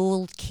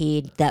homeschooled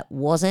kid that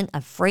wasn't a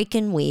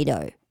freaking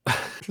weirdo?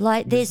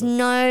 Like, there's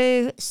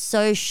no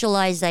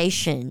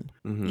socialization.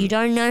 You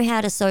don't know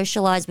how to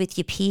socialize with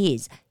your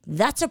peers.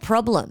 That's a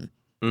problem.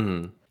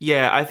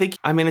 Yeah, I think,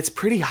 I mean, it's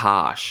pretty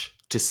harsh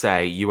to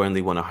say you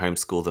only want to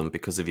homeschool them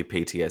because of your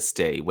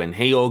PTSD when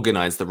he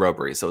organized the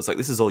robbery. So it's like,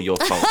 this is all your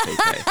fault,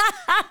 PK.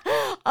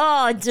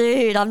 Oh,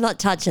 dude, I'm not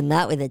touching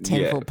that with a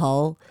 10-foot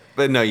pole.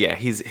 But no, yeah,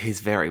 he's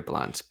very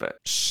blunt, but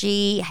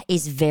She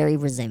is very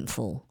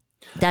resentful.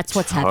 That's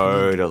what's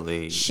happening.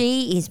 totally.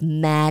 She is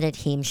mad at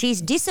him.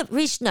 She's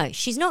no,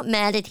 she's not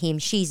mad at him.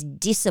 She's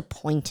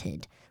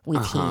disappointed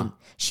with him.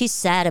 She's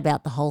sad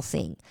about the whole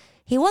thing.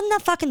 He wasn't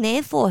that fucking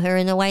there for her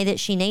in the way that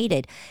she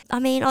needed. I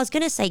mean, I was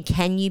going to say,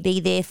 can you be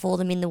there for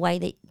them in the way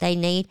that they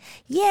need?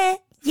 Yeah,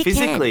 you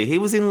Physically, can. he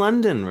was in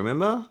London,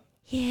 remember?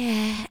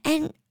 Yeah,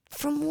 and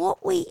from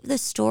the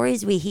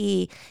stories we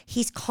hear,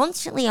 he's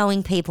constantly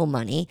owing people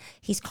money.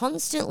 He's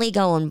constantly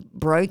going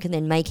broke and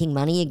then making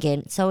money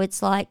again. So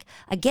it's like,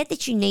 I get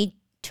that you need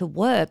to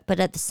work, but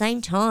at the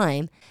same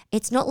time,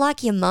 it's not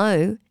like you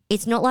mow.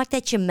 It's not like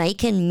that you're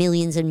making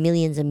millions and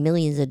millions and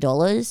millions of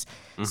dollars.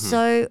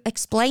 So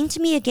explain to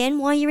me again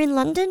why you're in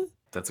London.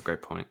 That's a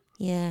great point.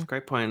 Yeah.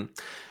 Great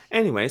point.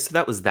 Anyway, so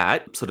that was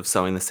that, sort of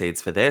sowing the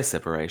seeds for their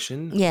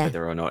separation. Yeah.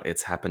 Whether or not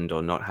it's happened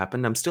or not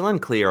happened. I'm still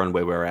unclear on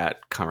where we're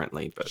at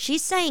currently, but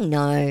She's saying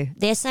no.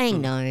 They're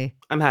saying no.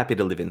 I'm happy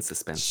to live in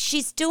suspense.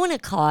 She's doing a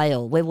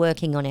Kyle. We're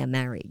working on our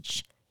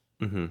marriage.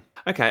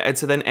 Okay, and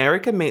so then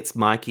Erica meets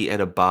Mikey at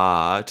a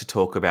bar to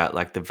talk about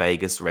like the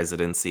Vegas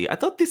residency. I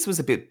thought this was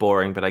a bit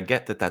boring, but I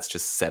get that that's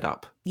just set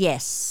up.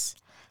 Yes.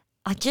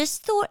 I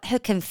just thought her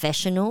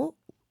confessional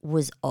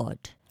was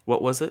odd.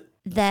 What was it?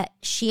 That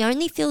she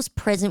only feels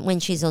present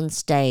when she's on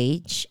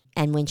stage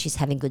and when she's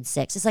having good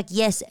sex. It's like,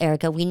 yes,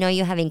 Erica, we know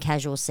you're having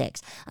casual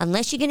sex.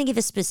 Unless you're going to give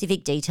us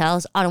specific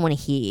details, I don't want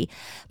to hear.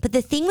 But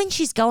the thing when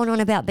she's going on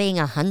about being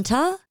a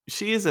hunter,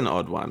 She is an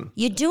odd one.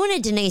 you're doing a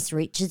Denise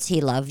Richards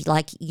here, love.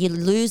 Like, you're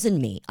losing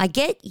me. I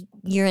get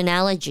your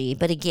analogy,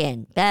 but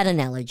again, bad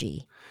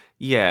analogy.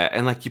 Yeah,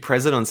 and like you're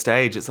present on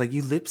stage, it's like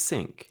you lip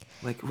sync.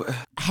 Like,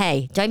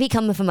 Hey, don't be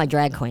coming for my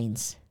drag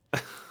queens.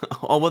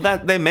 oh, well,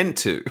 that they're meant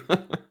to.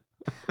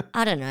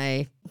 I don't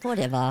know.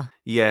 Whatever.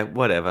 Yeah,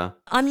 whatever.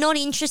 I'm not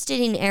interested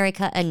in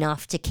Erica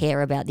enough to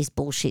care about this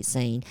bullshit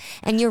scene.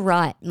 And you're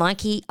right.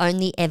 Mikey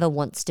only ever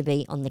wants to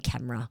be on the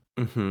camera.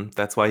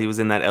 That's why he was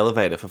in that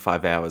elevator for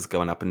 5 hours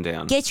going up and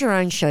down. Get your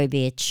own show,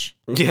 bitch.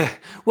 Yeah.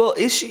 Well,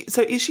 is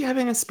she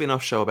having a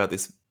spin-off show about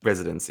this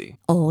residency?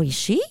 Oh, is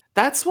she?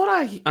 That's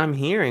what I'm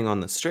hearing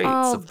on the streets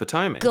of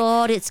Potomac.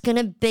 God, it's going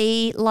to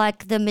be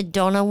like the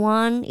Madonna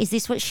one. Is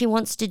this what she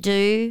wants to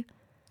do?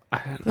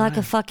 I don't know. Like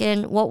a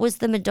fucking, what was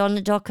the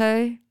Madonna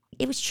doco?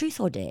 It was Truth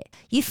or Dare.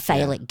 You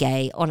fail at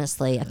gay,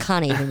 honestly. I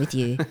can't even with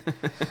you.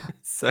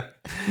 So,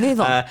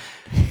 Move on.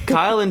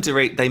 Kyle and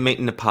Dorit, they meet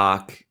in a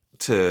park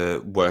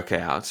to work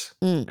out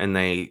and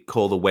they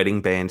call the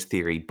wedding band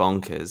theory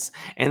bonkers.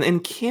 And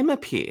then Kim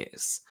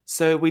appears.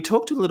 So we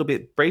talked a little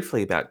bit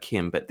briefly about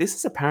Kim, but this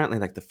is apparently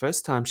like the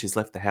first time she's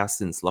left the house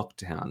since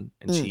lockdown.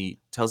 And she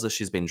tells us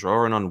she's been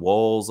drawing on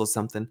walls or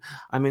something.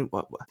 I mean,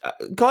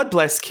 God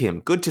bless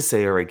Kim. Good to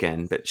see her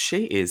again, but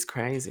she is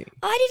crazy.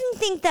 I didn't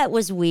think that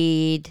was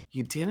weird.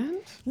 You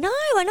didn't? No,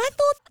 and I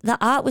thought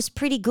the art was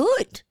pretty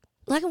good.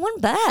 Like, it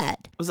wasn't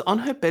bad. Was it on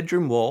her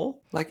bedroom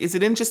wall? Like, is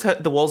it in just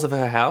the walls of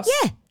her house?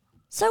 Yeah.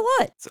 So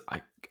what? So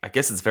I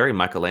guess it's very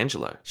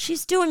Michelangelo.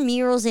 She's doing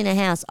murals in a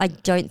house. I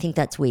don't think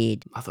that's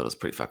weird. I thought it was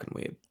pretty fucking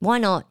weird. Why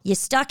not? You're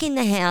stuck in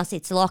the house.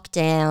 It's locked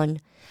down.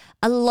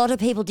 A lot of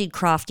people did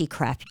crafty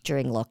crap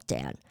during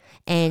lockdown.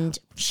 And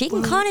she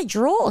can kind of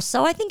draw.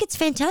 So I think it's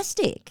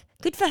fantastic.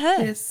 Good for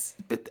her. Yes,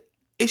 but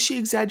is she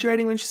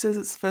exaggerating when she says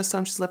it's the first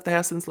time she's left the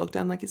house since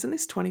lockdown? Like, isn't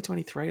this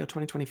 2023 or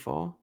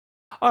 2024?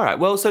 All right,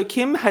 well, so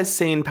Kim has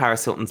seen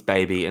Paris Hilton's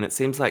baby, and it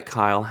seems like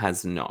Kyle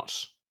has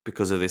not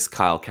because of this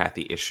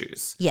Kyle-Kathy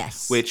issues.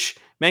 Yes. Which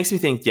makes me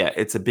think, yeah,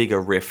 it's a bigger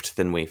rift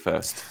than we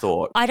first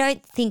thought. I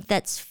don't think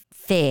that's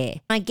fair.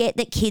 I get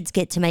that kids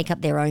get to make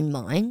up their own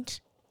mind.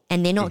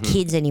 And they're not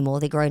kids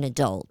anymore, they're grown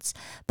adults.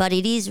 But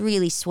it is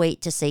really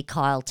sweet to see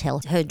Kyle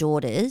tell her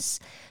daughters,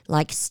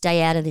 like,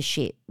 stay out of the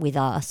shit with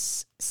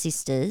us,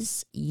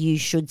 sisters. You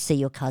should see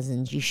your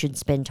cousins. You should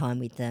spend time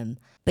with them.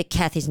 But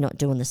Kathy's not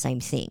doing the same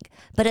thing.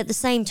 But at the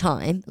same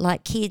time,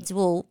 like, kids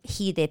will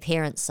hear their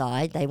parents'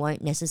 side. They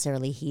won't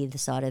necessarily hear the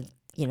side of,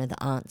 you know,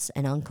 the aunts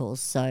and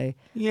uncles. So I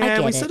Yeah,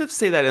 get we it. sort of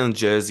see that in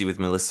Jersey with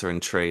Melissa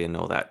and Tree and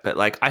all that. But,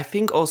 like, I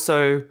think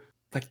also,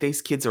 like,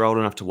 these kids are old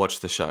enough to watch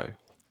the show.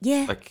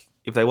 Yeah. Like,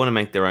 if they want to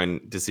make their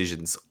own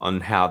decisions on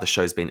how the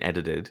show's been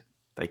edited,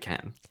 they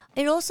can.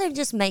 It also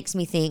just makes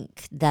me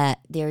think that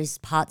there is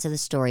parts of the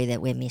story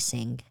that we're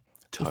missing.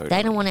 Totally. If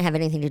they don't want to have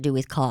anything to do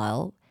with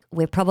Kyle,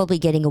 we're probably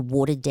getting a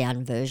watered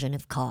down version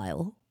of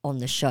Kyle on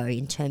the show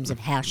in terms of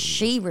how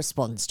she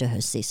responds to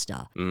her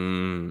sister.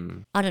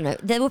 I don't know.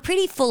 There were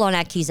pretty full on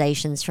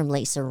accusations from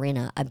Lisa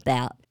Rinna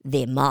about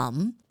their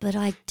mum, but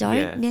I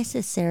don't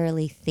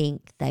necessarily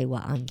think they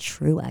were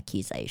untrue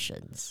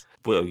accusations.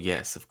 Well,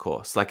 yes, of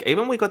course. Like,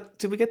 even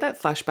did we get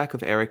that flashback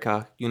of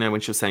Erica, you know,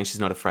 when she was saying she's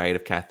not afraid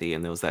of Kathy,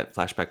 and there was that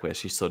flashback where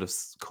she sort of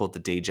called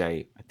the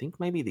DJ, I think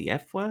maybe the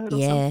F word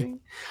or something?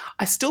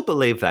 I still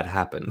believe that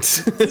happened.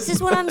 This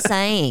is what I'm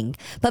saying.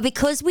 But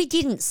because we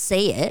didn't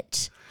see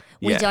it,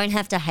 we Yeah. don't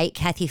have to hate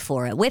Kathy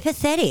for it. We're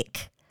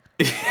pathetic.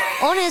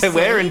 Honestly.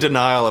 We're in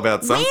denial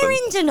about something. We're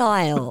in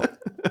denial.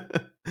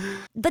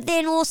 But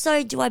then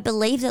also, do I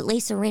believe that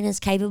Lisa Rinna's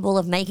capable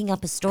of making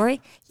up a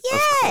story?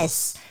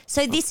 Yes.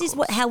 So this is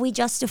how we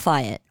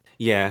justify it.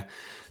 Yeah.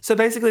 So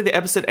basically the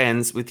episode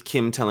ends with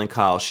Kim telling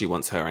Kyle she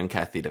wants her and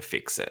Kathy to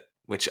fix it,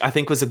 which I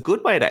think was a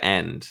good way to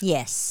end.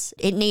 Yes,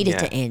 it needed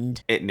to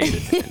end. It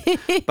needed to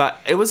end. But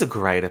it was a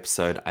great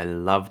episode. I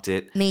loved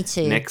it. Me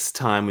too. Next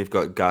time we've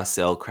got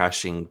Garcelle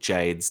crashing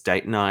Jade's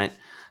date night.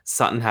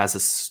 Sutton has a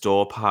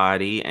store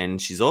party and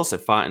she's also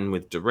fighting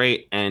with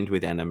Dorit and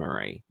with Anna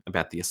Marie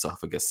about the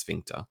esophagus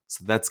sphincter.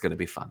 So that's going to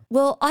be fun.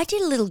 Well, I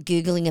did a little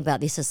Googling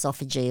about this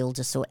esophageal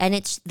disorder and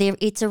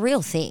it's a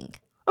real thing.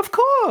 Of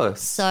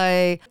course.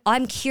 So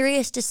I'm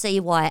curious to see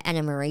why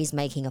Anna Marie's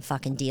making a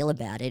fucking deal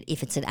about it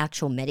if it's an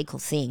actual medical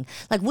thing.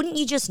 Like, wouldn't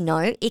you just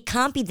know? It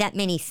can't be that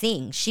many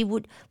things.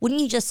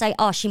 Wouldn't you just say,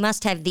 oh, she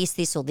must have this,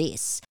 this, or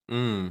this?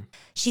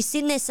 She's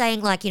sitting there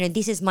saying, like,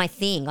 this is my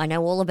thing. I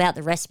know all about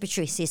the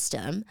respiratory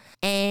system.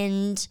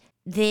 And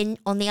then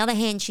on the other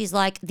hand, she's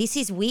like, this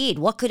is weird.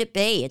 What could it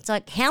be? It's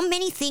like, how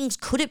many things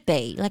could it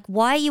be? Like,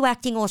 why are you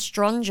acting all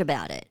strange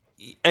about it?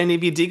 And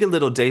if you dig a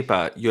little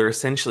deeper, you're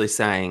essentially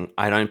saying,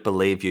 I don't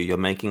believe you. You're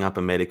making up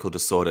a medical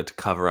disorder to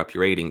cover up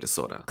your eating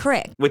disorder.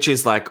 Correct. Which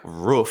is like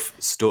roof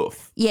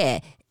stuff. Yeah,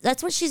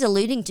 that's what she's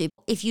alluding to.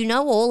 If you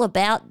know all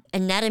about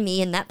anatomy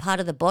in that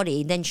part of the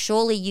body, then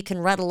surely you can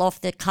rattle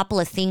off the couple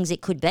of things it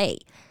could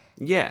be.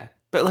 Yeah.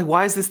 But like,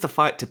 why is this the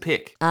fight to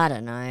pick? I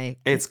don't know.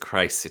 It's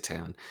crazy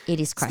town. It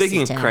is crazy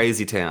Speaking town. of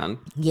crazy town,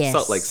 Yes.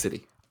 Salt Lake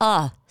City.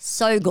 Oh,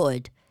 so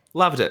good.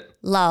 Loved it.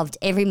 Loved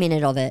every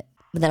minute of it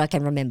that I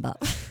can remember.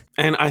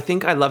 And I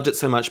think I loved it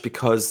so much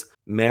because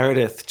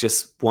Meredith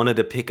just wanted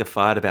to pick a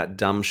fight about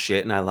dumb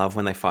shit, and I love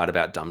when they fight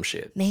about dumb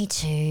shit. Me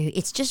too.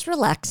 It's just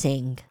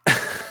relaxing.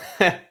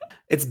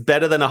 It's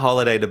better than a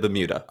holiday to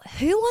Bermuda.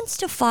 Who wants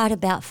to fight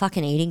about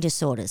fucking eating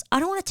disorders? I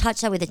don't want to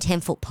touch that with a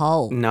 10-foot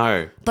pole.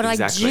 No, But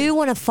exactly. I do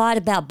want to fight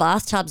about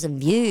bathtubs and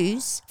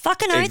views.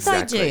 Fucking oath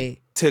I do.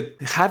 To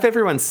have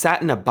everyone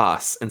sat in a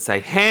bus and say,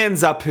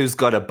 hands up who's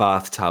got a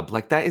bathtub.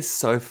 Like, that is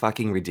so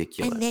fucking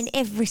ridiculous. And then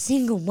every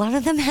single one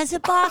of them has a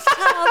bathtub.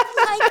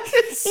 Like,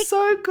 It's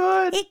so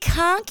good. it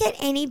can't get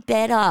any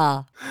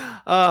better.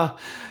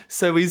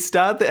 So we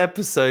start the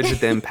episode with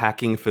them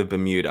packing for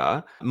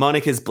Bermuda.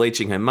 Monica's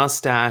bleaching her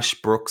mustache.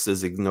 Brooks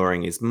is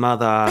ignoring his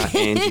mother.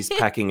 Angie's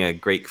packing a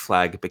Greek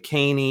flag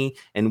bikini.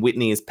 And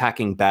Whitney is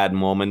packing Bad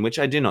Mormon, which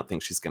I do not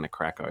think she's going to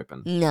crack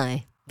open. No.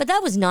 But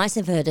that was nice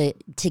of her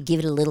to give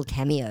it a little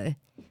cameo.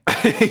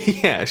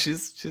 Yeah,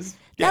 she's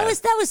That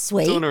was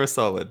sweet. doing her a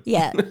solid.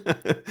 Yeah.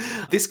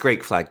 This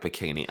Greek flag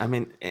bikini. I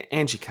mean,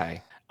 Angie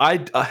K.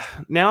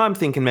 Now I'm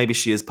thinking maybe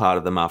she is part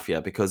of the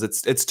mafia because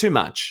it's too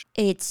much.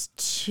 It's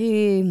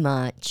too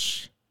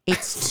much.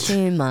 It's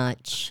too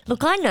much.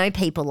 Look, I know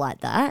people like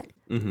that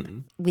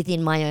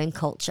within my own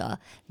culture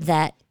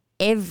that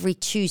every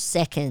 2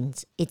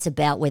 seconds it's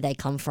about where they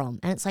come from.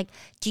 And it's like,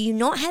 do you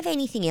not have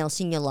anything else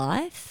in your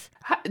life?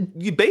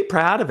 You'd be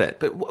proud of it,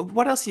 but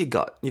what else you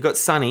got? You got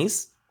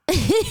Sonny's,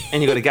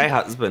 and you got a gay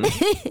husband,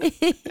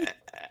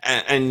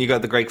 and you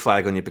got the Greek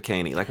flag on your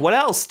bikini. Like, what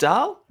else,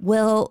 doll?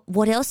 Well,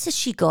 what else has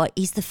she got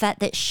is the fact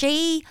that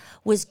she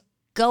was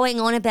going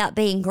on about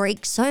being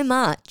Greek so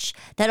much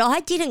that I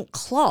didn't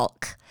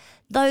clock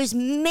those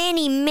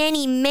many,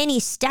 many, many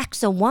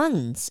stacks of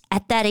ones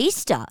at that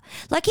Easter.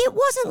 Like, it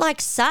wasn't like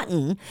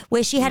Sutton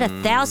where she had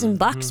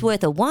 $1,000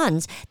 worth of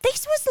ones.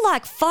 This was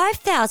like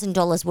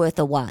 $5,000 worth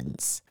of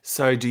ones.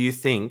 So do you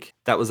think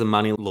that was a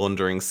money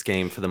laundering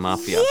scheme for the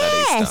mafia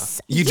that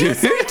Yes. Easter? You do?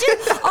 Yes, I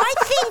do. I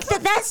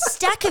think that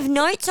stack of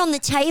notes on the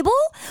table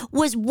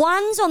was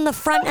ones on the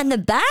front and the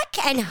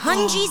back and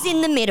hungies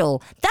in the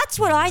middle. That's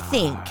what I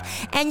think.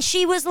 And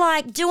she was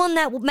like doing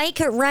that make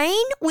it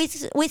rain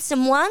with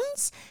some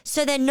ones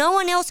so that no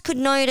one else could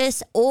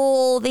notice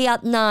all the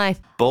no.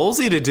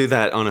 Ballsy to do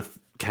that on a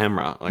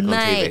camera, like on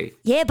TV.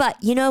 Yeah, but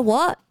you know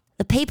what?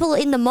 The people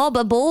in the mob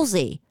are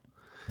ballsy.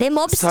 They're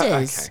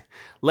mobsters. So, okay.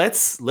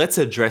 Let's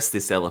address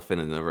this elephant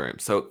in the room.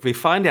 So we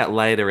find out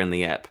later in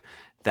the ep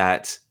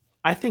that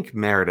I think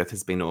Meredith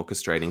has been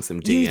orchestrating some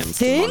DMs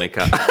to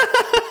Monica.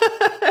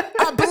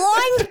 A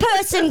blind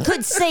person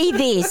could see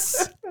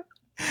this.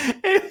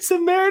 So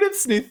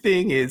Meredith's new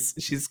thing is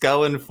she's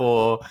going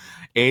for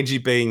Angie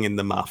being in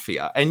the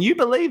mafia. And you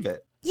believe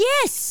it.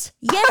 Yes.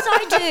 Yes,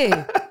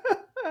 I do.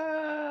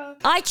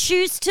 I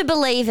choose to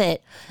believe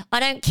it. I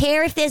don't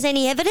care if there's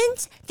any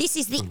evidence. This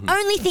is the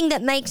only thing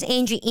that makes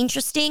Angie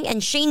interesting,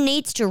 and she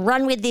needs to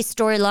run with this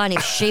storyline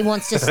if she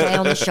wants to stay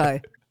on the show.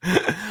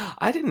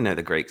 I didn't know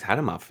the Greeks had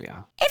a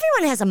mafia.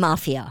 Everyone has a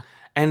mafia.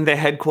 And they're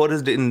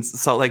headquartered in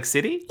Salt Lake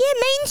City? Yeah,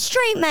 Main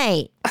Street,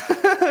 mate.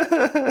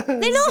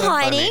 They're not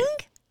hiding.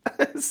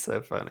 It's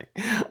so funny.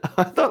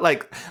 I thought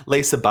like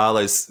Lisa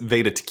Barlow's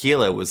Vita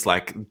Tequila was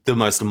like the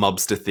most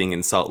mobster thing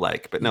in Salt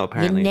Lake, but no,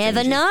 apparently You it's never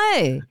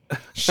Angie. know.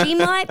 She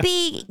might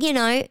be,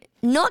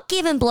 not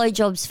giving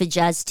blowjobs for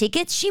jazz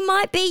tickets. She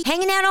might be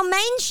hanging out on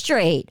Main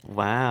Street.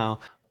 Wow.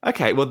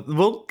 Okay, well,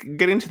 we'll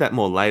get into that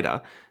more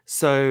later.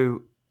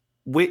 So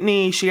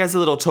Whitney, she has a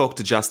little talk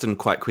to Justin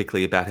quite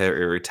quickly about her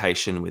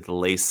irritation with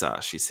Lisa.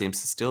 She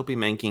seems to still be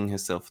making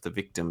herself the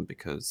victim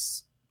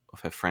because of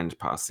her friend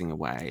passing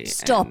away.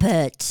 Stop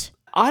it.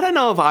 I don't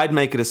know if I'd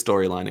make it a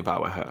storyline if I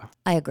were her.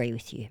 I agree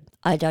with you.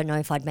 I don't know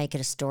if I'd make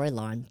it a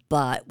storyline,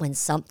 but when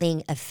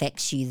something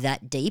affects you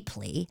that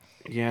deeply,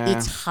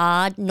 it's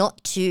hard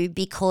not to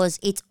because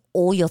it's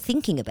all you're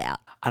thinking about.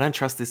 I don't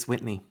trust this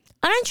Whitney.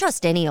 I don't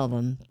trust any of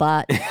them,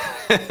 but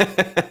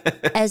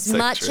as So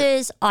much true.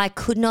 as I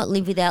could not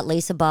live without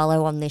Lisa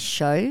Barlow on this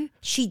show,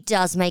 she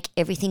does make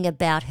everything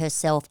about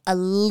herself a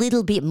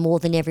little bit more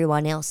than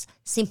everyone else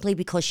simply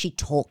because she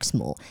talks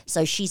more.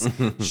 So she's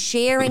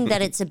sharing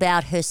that it's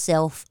about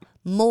herself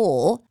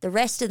more. The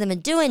rest of them are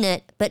doing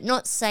it, but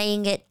not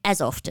saying it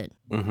as often.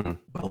 Mm-hmm.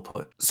 Well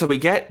put. So we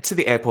get to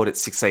the airport at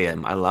 6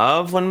 a.m. I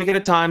love when we get a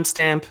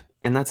timestamp,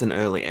 and that's an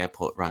early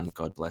airport run.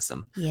 God bless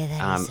them. Yeah,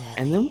 that is early.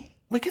 And then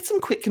we get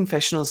some quick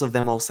confessionals of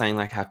them all saying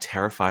like how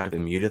terrified of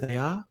Bermuda they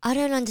are. I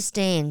don't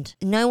understand.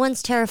 No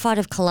one's terrified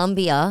of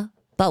Colombia,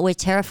 but we're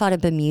terrified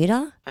of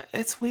Bermuda?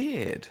 It's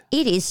weird.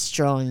 It is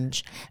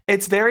strange.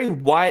 It's very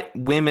white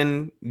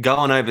women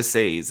going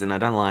overseas, and I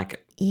don't like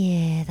it.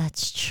 Yeah,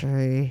 that's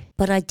true.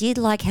 But I did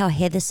like how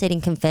Heather said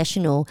in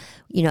confessional,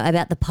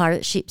 about the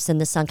pirate ships and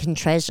the sunken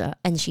treasure.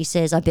 And she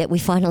says, I bet we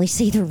finally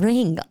see the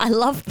ring. I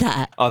love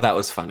that. Oh, that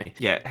was funny.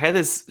 Yeah,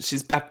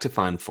 she's back to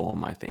fine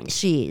form, I think.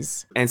 She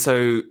is. And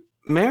so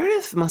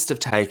Meredith must have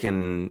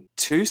taken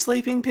 2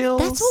 sleeping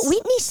pills. That's what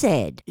Whitney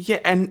said. Yeah,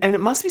 and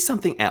it must be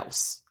something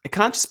else. It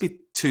can't just be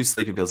 2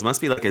 sleeping pills. It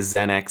must be like a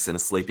Xanax and a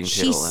sleeping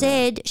pill. She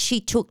said she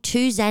took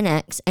 2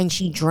 Xanax and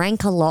she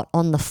drank a lot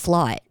on the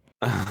flight.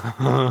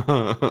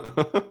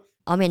 I'm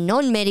a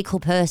non-medical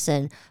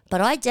person,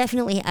 but I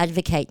definitely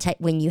advocate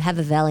when you have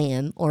a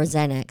Valium or a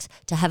Xanax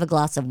to have a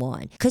glass of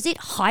wine because it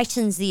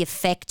heightens the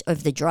effect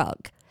of the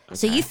drug. Okay.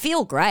 So you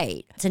feel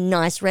great. It's a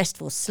nice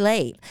restful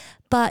sleep.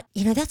 But,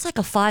 that's like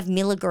a 5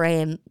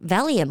 milligram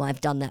Valium I've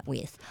done that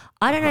with.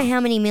 I don't know how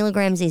many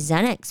milligrams his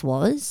Xanax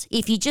was.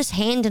 If you just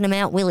handed them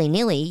out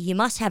willy-nilly, you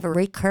must have a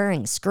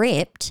recurring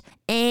script.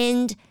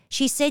 And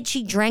she said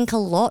she drank a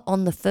lot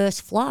on the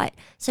first flight.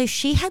 So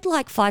she had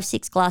like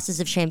 5-6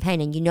 glasses of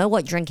champagne. And you know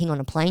what drinking on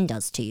a plane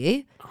does to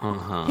you?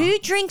 Who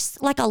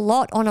drinks like a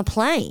lot on a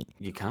plane?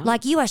 You can't.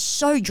 Like you are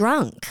so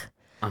drunk.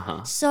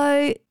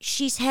 So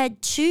she's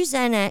had 2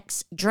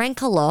 Xanax,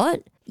 drank a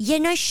lot. Yeah,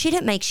 no shit,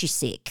 it makes you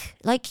sick.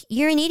 Like,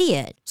 you're an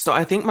idiot. So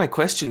I think my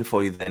question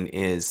for you then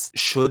is,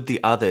 should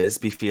the others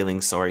be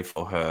feeling sorry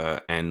for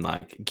her and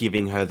like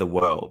giving her the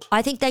world?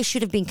 I think they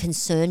should have been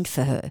concerned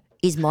for her,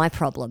 is my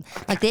problem.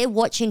 Like, they're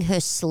watching her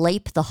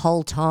sleep the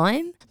whole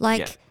time.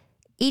 Like,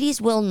 it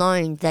is well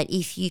known that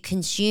if you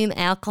consume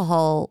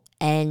alcohol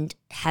and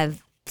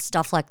have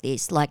stuff like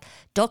this, like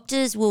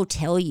doctors will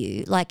tell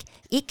you, like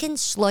it can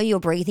slow your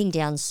breathing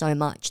down so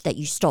much that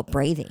you stop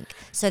breathing.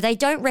 So they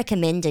don't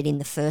recommend it in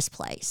the first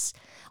place.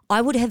 I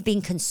would have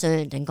been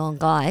concerned and gone,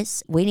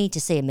 guys, we need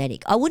to see a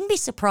medic. I wouldn't be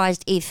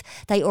surprised if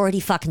they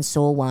already fucking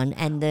saw one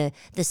and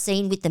the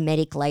scene with the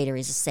medic later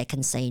is a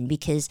second scene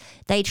because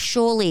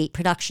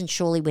production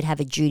surely would have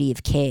a duty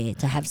of care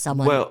to have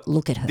someone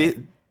look at her.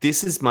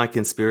 This is my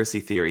conspiracy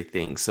theory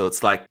thing. So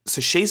it's like,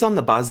 so she's on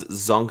the buzz,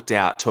 zonked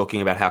out,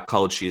 talking about how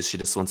cold she is. She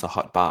just wants a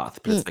hot bath.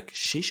 But it's like,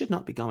 she should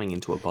not be going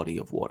into a body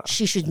of water.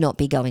 She should not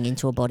be going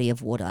into a body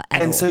of water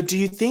at all. So do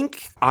you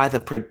think either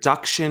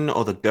production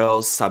or the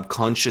girls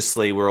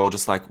subconsciously were all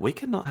just like, we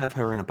cannot have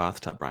her in a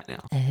bathtub right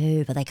now?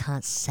 Oh, but they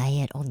can't say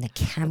it on the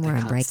camera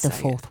and break the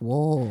fourth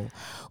wall.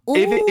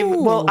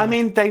 Well, I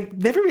mean, they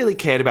never really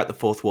cared about the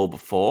fourth wall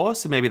before.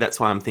 So maybe that's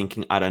why I'm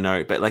thinking, I don't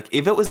know. But like,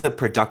 if it was the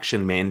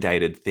production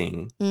mandated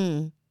thing,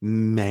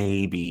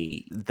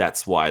 maybe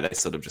that's why they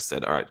sort of just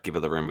said, all right, give her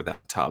the room without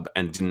a tub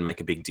and didn't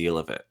make a big deal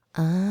of it.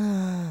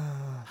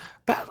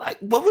 But like,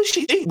 what was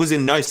she? She was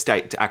in no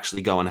state to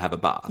actually go and have a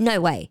bath.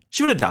 No way.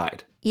 She would have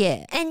died.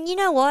 Yeah. And you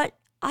know what?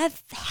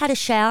 I've had a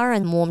shower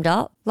and warmed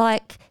up.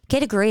 Like,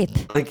 get a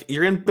grip. Like,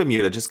 you're in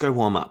Bermuda, just go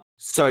warm up.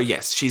 So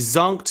yes, she's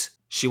zonked.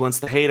 She wants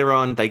the heater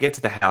on. They get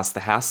to the house.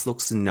 The house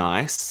looks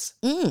nice.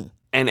 And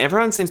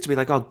everyone seems to be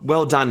like, oh,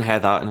 well done,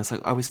 Heather. And it's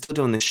like, oh, we're still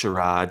doing this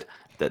charade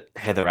that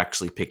Heather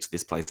actually picked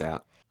this place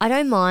out. I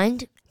don't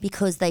mind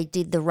because they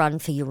did the run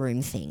for your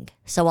room thing.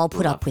 So I'll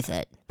put up with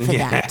it for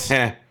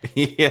that.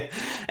 Yeah.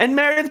 And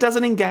Meredith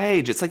doesn't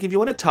engage. It's like, if you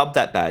want a tub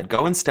that bad,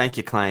 go and stake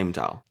your claim,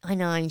 doll. I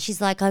know. And she's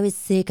like, I was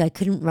sick. I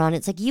couldn't run.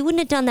 It's like, you wouldn't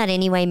have done that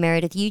anyway,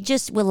 Meredith. You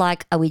just were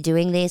like, are we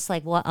doing this?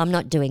 Like, what? I'm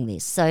not doing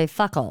this. So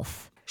fuck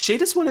off. She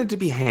just wanted to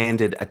be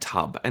handed a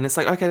tub. And it's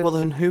like, okay, well,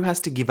 then who has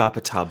to give up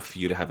a tub for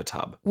you to have a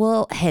tub?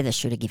 Well, Heather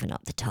should have given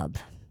up the tub.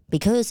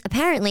 because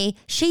apparently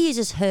she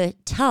uses her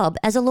tub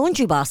as a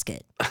laundry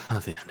basket.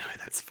 Oh, no,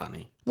 that's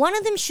funny. One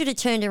of them should have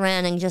turned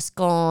around and just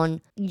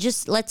gone,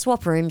 just let's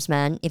swap rooms,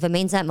 man. If it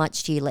means that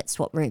much to you, let's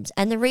swap rooms.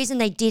 And the reason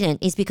they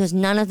didn't is because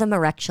none of them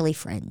are actually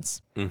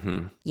friends.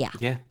 Mm-hmm.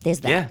 Yeah.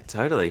 There's that. Yeah,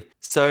 totally.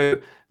 So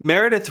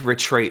Meredith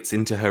retreats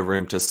into her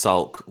room to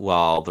sulk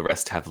while the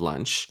rest have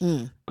lunch.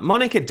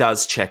 Monica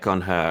does check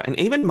on her. And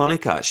even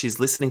Monica, she's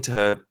listening to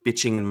her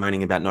bitching and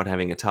moaning about not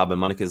having a tub. And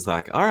Monica's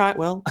like, all right,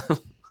 well,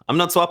 I'm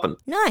not swapping.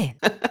 No.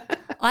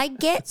 I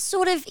get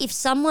sort of, if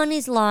someone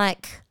is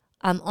like,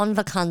 I'm on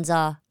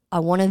vacanza, I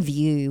want a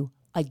view,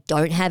 I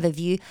don't have a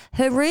view.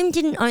 Her room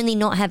didn't only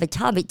not have a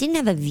tub, it didn't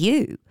have a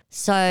view.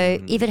 So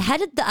if it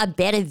had a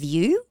better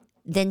view,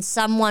 then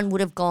someone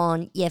would have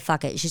gone, yeah,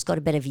 fuck it, she's got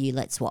a better view,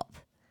 let's swap.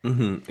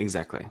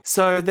 Exactly.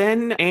 So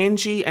then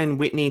Angie and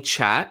Whitney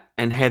chat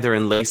and Heather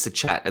and Lisa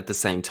chat at the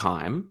same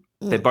time.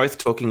 They're both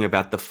talking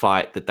about the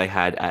fight that they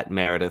had at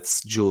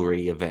Meredith's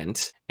jewelry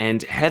event.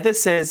 And Heather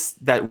says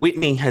that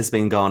Whitney has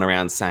been going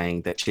around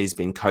saying that she's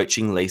been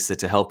coaching Lisa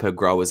to help her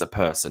grow as a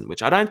person,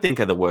 which I don't think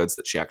are the words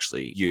that she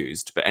actually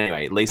used. But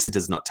anyway, Lisa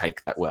does not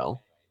take that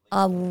well.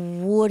 I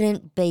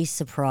wouldn't be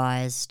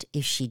surprised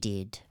if she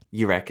did.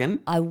 You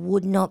reckon? I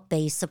would not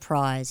be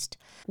surprised.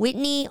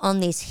 Whitney on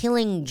this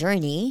healing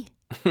journey,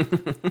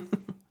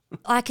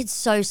 I could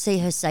so see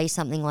her say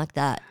something like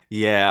that.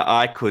 Yeah,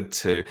 I could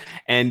too.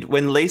 And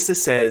when Lisa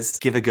says,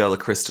 give a girl a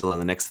crystal, and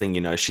the next thing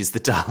you know, she's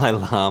the Dalai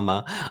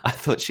Lama, I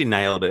thought she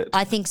nailed it.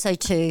 I think so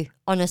too.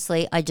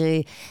 Honestly, I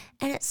do.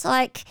 And it's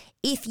like,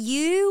 if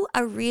you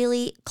are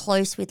really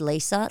close with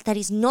Lisa, that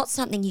is not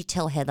something you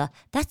tell Heather.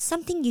 That's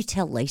something you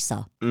tell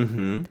Lisa.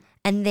 And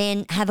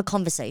then have a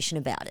conversation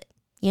about it.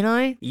 You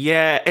know?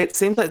 Yeah, it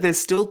seems like there's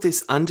still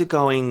this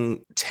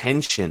undergoing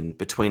tension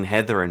between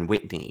Heather and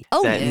Whitney.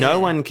 That no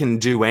one can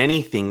do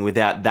anything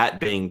without that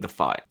being the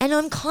fight. And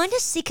I'm kind of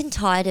sick and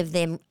tired of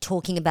them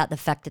talking about the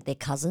fact that they're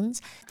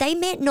cousins. They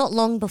met not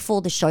long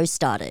before the show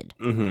started.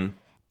 And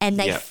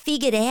they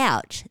figured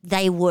out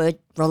they were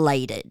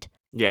related.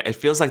 Yeah, it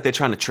feels like they're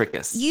trying to trick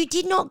us. You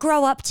did not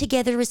grow up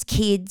together as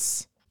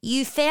kids.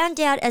 You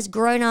found out as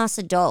grown-ass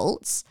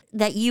adults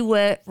that you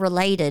were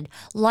related,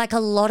 like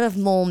a lot of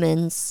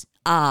Mormons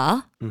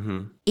are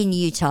in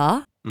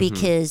Utah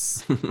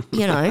because,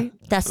 you know,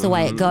 that's the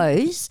way it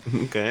goes.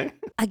 Okay.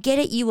 I get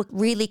it, you were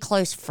really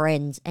close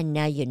friends and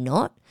now you're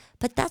not,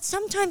 but that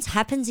sometimes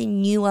happens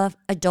in newer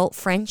adult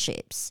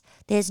friendships.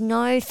 There's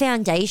no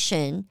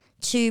foundation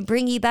to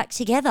bring you back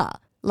together.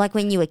 Like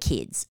when you were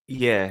kids.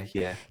 Yeah.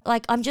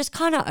 Like, I'm just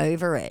kind of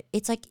over it.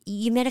 It's like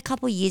you met a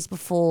couple of years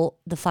before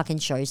the fucking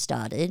show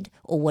started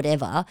or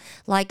whatever.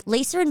 Like,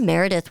 Lisa and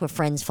Meredith were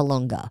friends for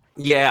longer.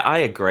 Yeah, I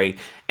agree.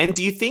 And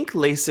do you think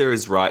Lisa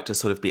is right to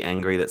sort of be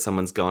angry that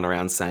someone's gone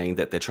around saying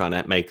that they're trying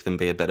to make them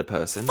be a better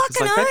person?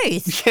 Fucking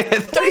oath.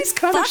 That is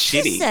kind of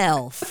shitty.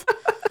 Yourself.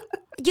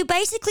 You're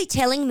basically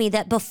telling me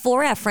that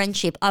before our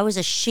friendship, I was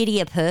a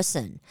shittier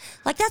person.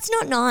 Like, that's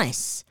not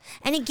nice.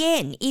 And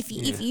again, if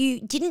you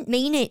didn't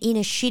mean it in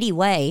a shitty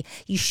way,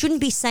 you shouldn't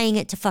be saying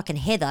it to fucking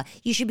Heather.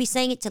 You should be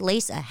saying it to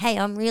Lisa. Hey,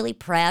 I'm really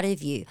proud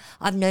of you.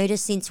 I've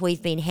noticed since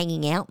we've been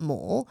hanging out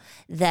more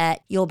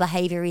that your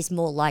behavior is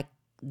more like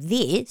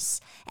this.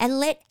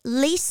 And let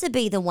Lisa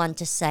be the one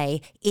to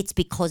say it's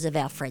because of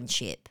our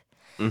friendship.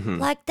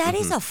 Like, that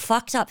is a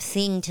fucked up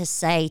thing to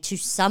say to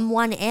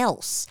someone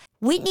else.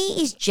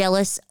 Whitney is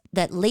jealous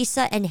that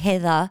Lisa and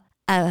Heather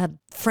are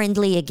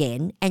friendly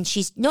again, and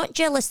she's not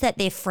jealous that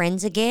they're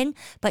friends again,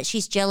 but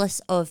she's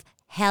jealous of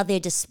how they're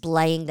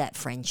displaying that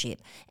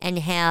friendship and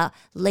how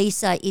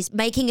Lisa is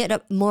making it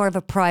more of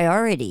a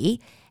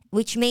priority,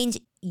 which means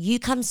you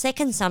come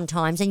second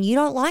sometimes and you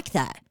don't like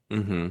that.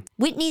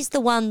 Whitney's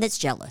the one that's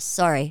jealous.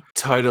 Sorry.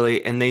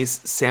 Totally. And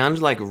these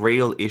sound like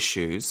real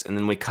issues. And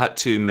then we cut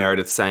to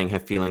Meredith saying her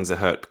feelings are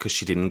hurt because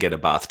she didn't get a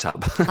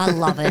bathtub. I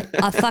love it.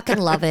 I fucking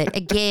love it.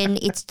 Again,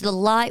 it's the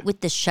light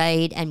with the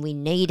shade and we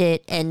need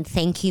it. And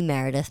thank you,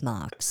 Meredith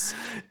Marks.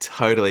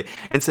 Totally.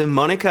 And so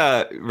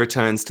Monica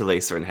returns to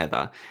Lisa and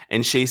Heather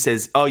and she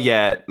says, oh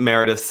yeah,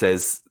 Meredith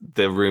says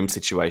the room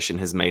situation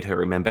has made her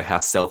remember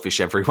how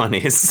selfish everyone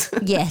is.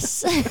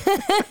 Yes.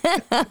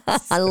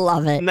 I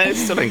love it. And they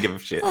still don't give a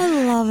shit. I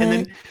love it. And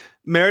then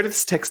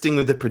Meredith's texting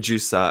with the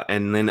producer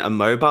and then a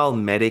mobile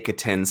medic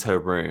attends her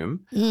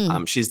room.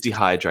 She's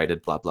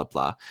dehydrated, blah, blah,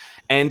 blah.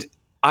 And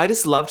I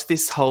just loved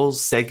this whole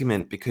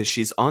segment because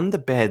she's on the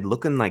bed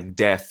looking like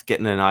death,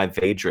 getting an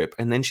IV drip.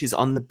 And then she's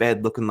on the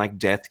bed looking like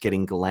death,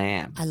 getting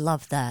glam. I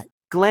love that.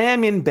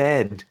 Glam in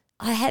bed.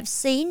 I have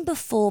seen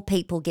before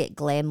people get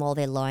glam while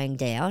they're lying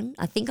down.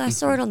 I think I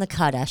saw it on the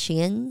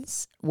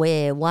Kardashians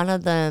where one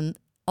of them,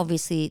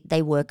 obviously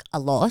they work a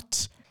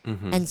lot.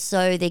 And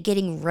so they're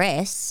getting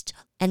rest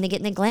and they're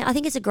getting the glam. I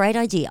think it's a great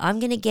idea. I'm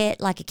going to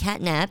get like a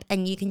cat nap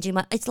and you can do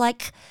it's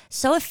like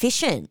so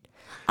efficient.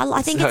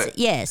 I think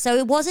so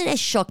it wasn't as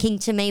shocking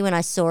to me when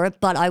I saw it,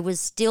 but I was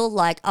still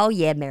like, oh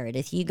yeah,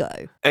 Meredith, you go.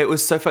 It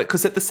was so fun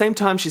because at the same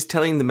time she's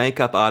telling the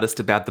makeup artist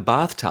about the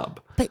bathtub.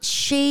 But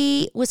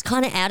she was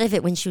kind of out of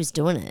it when she was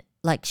doing it.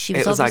 Like she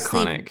was It was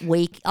obviously iconic.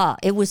 weak. Oh,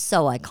 it was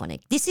so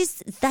iconic.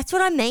 That's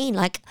what I mean.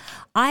 Like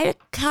I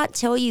can't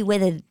tell you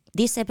whether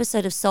this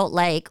episode of Salt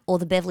Lake or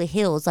the Beverly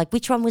Hills, like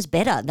which one was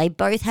better. They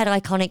both had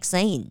iconic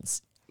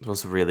scenes. It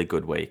was a really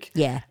good week.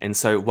 Yeah. And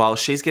so while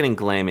she's getting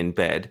glam in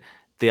bed,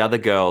 the other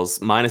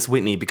girls, minus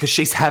Whitney, because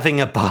she's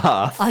having a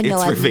bath, I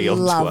know. it's revealed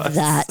I love to us.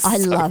 that. I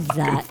So love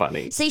fucking that.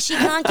 Funny. See, she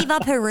can't give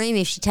up her room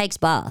if she takes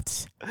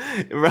baths.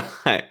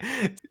 Right.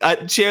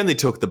 She only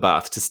took the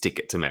bath to stick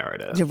it to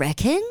Meredith. You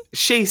reckon?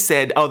 She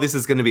said, oh, this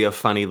is going to be a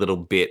funny little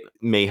bit,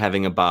 me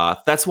having a bath.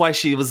 That's why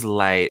she was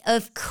late.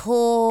 Of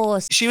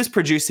course. She was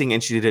producing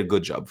and she did a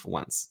good job for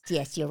once.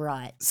 Yes, you're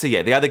right. So,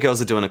 yeah, the other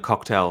girls are doing a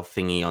cocktail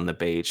thingy on the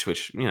beach,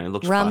 which,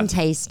 looks Rum fun.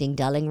 tasting,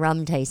 darling.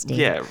 Rum tasting.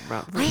 Yeah,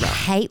 rum. I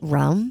hate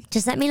rum.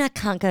 Does that mean I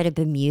can't go to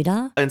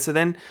Bermuda? And so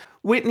then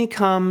Whitney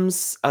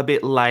comes a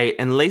bit late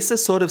and Lisa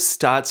sort of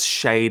starts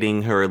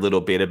shading her a little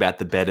bit about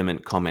the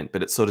betterment comment,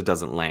 but it sort of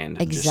doesn't land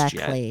just yet.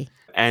 Exactly.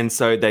 And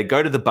so they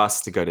go to the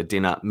bus to go to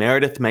dinner.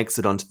 Meredith makes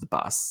it onto the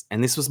bus.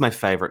 And this was my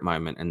favorite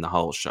moment in the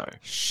whole show.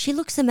 She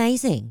looks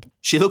amazing.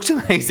 She looked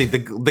amazing.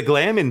 The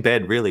glam in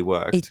bed really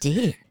worked. It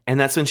did. And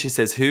that's when she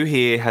says, who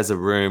here has a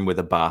room with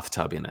a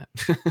bathtub in it?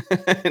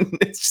 And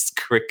it's just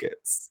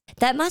crickets.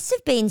 That must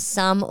have been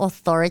some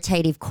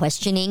authoritative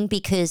questioning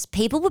because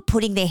people were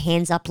putting their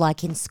hands up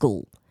like in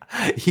school.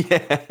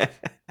 Yeah.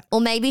 Or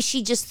maybe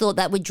she just thought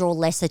that would draw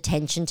less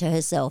attention to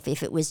herself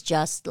if it was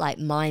just like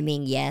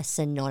miming yes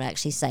and not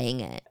actually saying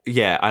it.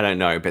 Yeah, I don't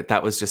know, but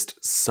that was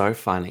just so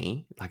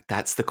funny. Like,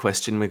 that's the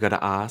question we got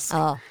to ask.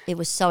 Oh, it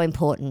was so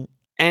important.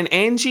 And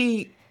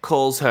Angie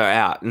calls her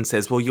out and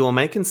says, well, you're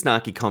making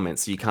snarky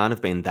comments, so you can't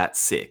have been that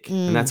sick.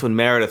 And that's when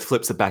Meredith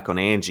flips it back on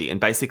Angie. And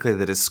basically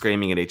they're just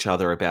screaming at each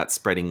other about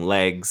spreading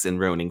legs and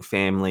ruining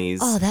families.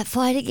 Oh, that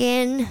fight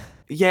again.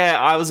 Yeah,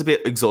 I was a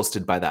bit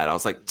exhausted by that. I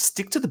was like,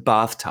 stick to the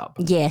bathtub.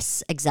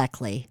 Yes,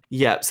 exactly.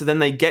 Yeah, so then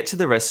they get to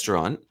the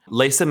restaurant.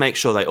 Lisa makes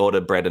sure they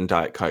order bread and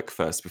Diet Coke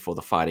first before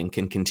the fighting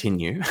can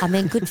continue. I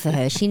mean, good for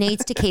her. She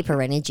needs to keep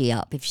her energy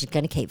up if she's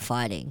going to keep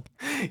fighting.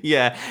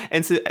 Yeah,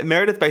 and so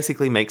Meredith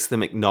basically makes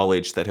them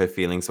acknowledge that her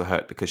feelings were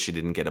hurt because she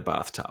didn't get a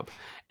bathtub.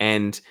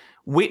 And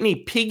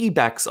Whitney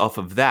piggybacks off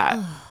of that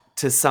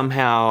to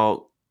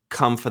somehow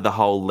come for the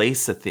whole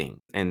Lisa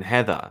thing and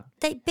Heather.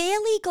 They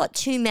barely got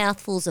 2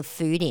 mouthfuls of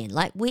food in.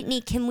 Like,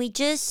 Whitney, can we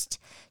just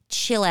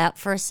chill out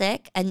for a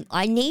sec? And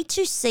I need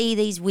to see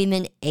these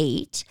women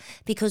eat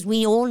because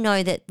we all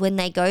know that when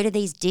they go to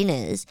these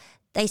dinners,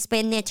 they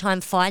spend their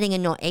time fighting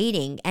and not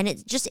eating. And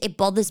it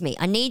bothers me.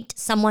 I need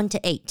someone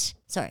to eat.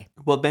 Sorry.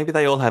 Well, maybe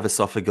they all have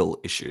esophageal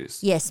issues.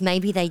 Yes,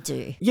 maybe they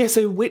do. Yeah,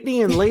 so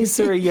Whitney and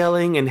Lisa are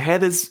yelling and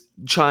Heather's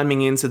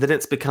chiming in, so then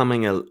it's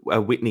becoming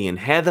a Whitney and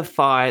Heather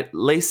fight.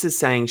 Lisa's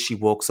saying she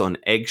walks on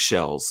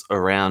eggshells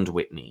around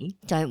Whitney.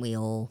 Don't we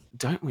all?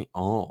 Don't we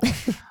all?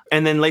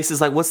 And then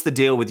Lisa's like, what's the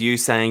deal with you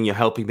saying you're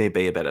helping me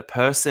be a better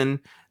person?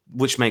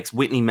 Which makes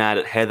Whitney mad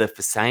at Heather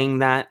for saying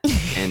that.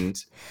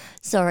 And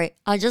sorry,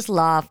 I just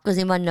laugh because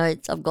in my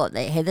notes I've got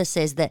that Heather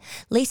says that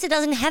Lisa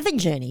doesn't have a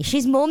journey.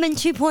 She's Mormon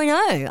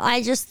 2.0.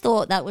 I just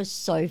thought that was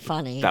so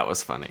funny. that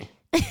was funny.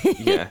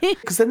 Yeah.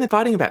 Because then they're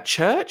fighting about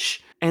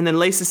church. And then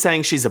Lisa's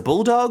saying she's a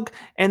bulldog.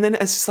 And then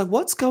it's just like,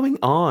 what's going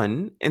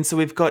on? And so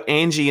we've got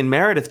Angie and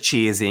Meredith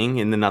cheersing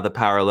in another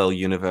parallel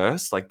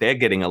universe. Like they're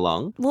getting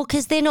along. Well,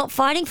 because they're not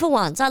fighting for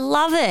once. I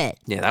love it.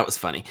 Yeah, that was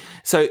funny.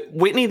 So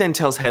Whitney then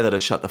tells Heather to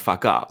shut the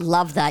fuck up.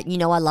 Love that. You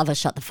know I love her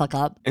shut the fuck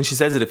up. And she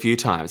says it a few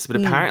times, but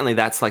apparently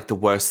that's like the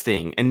worst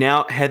thing. And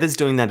now Heather's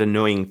doing that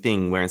annoying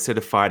thing where instead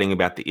of fighting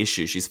about the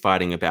issue, she's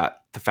fighting about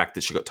the fact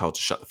that she got told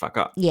to shut the fuck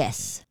up.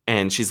 Yes.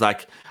 And she's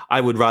like, I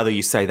would rather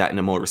you say that in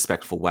a more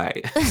respectful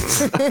way.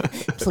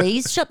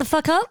 Please shut the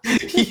fuck up.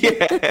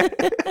 Yeah.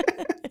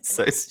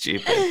 So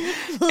stupid.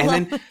 And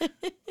then,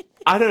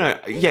 I don't know.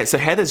 Yeah, so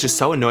Heather's just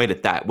so annoyed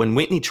at that. When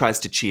Whitney tries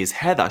to cheers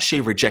Heather,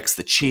 she rejects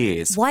the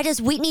cheers. Why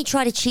does Whitney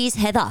try to cheers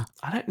Heather?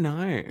 I don't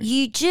know.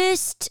 You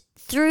just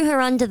threw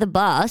her under the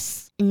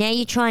bus. Now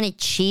you're trying to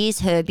cheers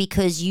her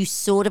because you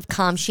sort of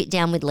calm shit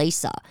down with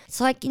Lisa.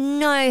 It's like,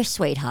 no,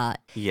 sweetheart.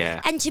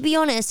 Yeah. And to be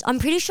honest, I'm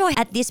pretty sure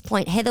at this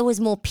point, Heather was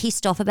more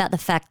pissed off about the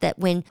fact that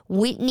when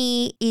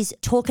Whitney is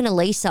talking to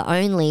Lisa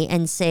only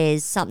and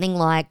says something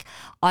like,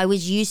 I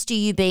was used to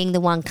you being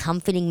the one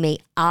comforting me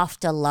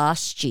after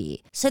last year.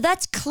 So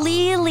that's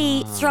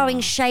clearly throwing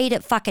shade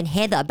at fucking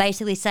Heather,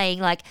 basically saying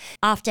like,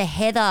 after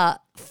Heather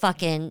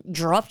fucking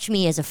dropped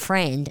me as a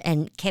friend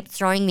and kept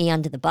throwing me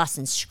under the bus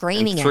and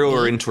screaming and threw at me.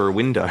 her into her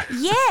window.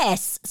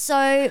 Yes.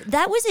 So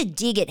that was a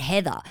dig at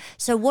Heather.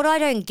 So what I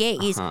don't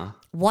get is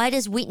why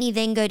does Whitney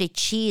then go to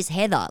cheers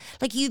Heather?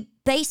 Like you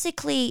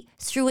basically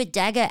threw a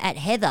dagger at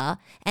Heather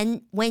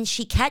and when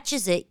she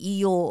catches it,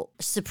 you're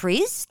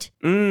surprised?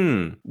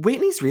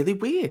 Whitney's really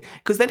weird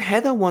because then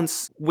Heather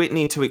wants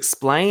Whitney to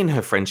explain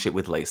her friendship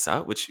with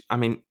Lisa, which, I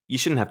mean, you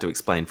shouldn't have to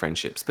explain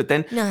friendships. But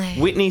then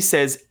Whitney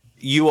says,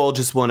 you all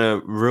just want to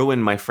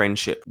ruin my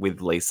friendship with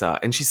Lisa.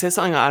 And she says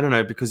something, I don't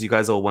know, because you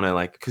guys all want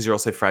to because you're all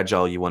so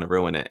fragile, you want to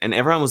ruin it. And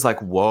everyone was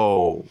like,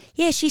 whoa.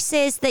 Yeah, she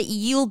says that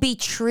you'll be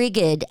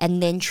triggered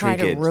and then try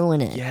to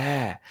ruin it.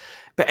 Yeah.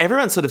 But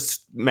everyone sort of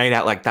made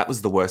out like that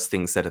was the worst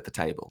thing said at the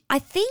table. I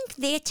think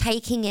they're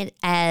taking it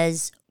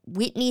as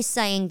Whitney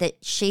saying that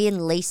she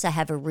and Lisa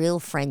have a real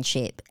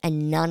friendship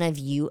and none of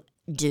you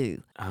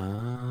do.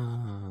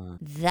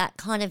 That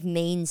kind of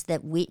means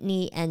that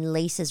Whitney and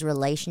Lisa's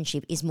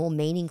relationship is more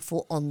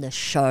meaningful on the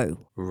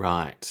show.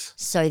 Right.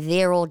 So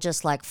they're all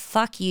just like,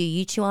 fuck you,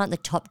 you two aren't the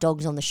top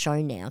dogs on the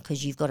show now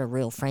because you've got a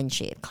real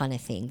friendship kind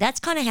of thing. That's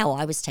kind of how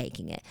I was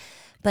taking it.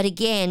 But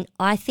again,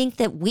 I think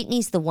that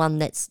Whitney's the one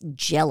that's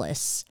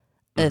jealous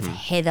of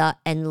Heather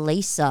and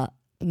Lisa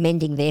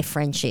mending their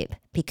friendship,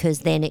 because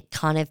then it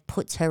kind of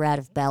puts her out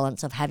of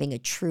balance of having a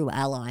true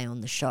ally on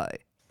the show.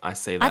 I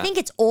see that. I think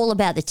it's all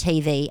about the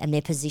TV and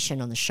their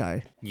position on the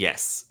show.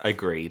 Yes,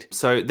 agreed.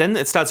 So then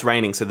it starts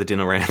raining, so the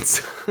dinner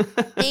ends.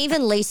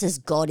 Even Lisa's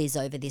God is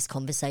over this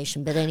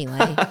conversation, but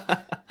anyway.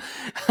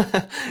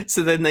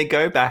 So then they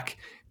go back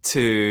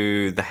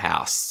to the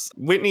house.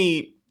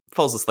 Whitney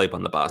falls asleep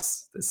on the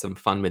bus. There's some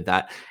fun with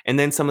that. And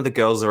then some of the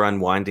girls are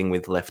unwinding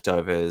with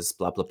leftovers,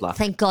 blah, blah, blah.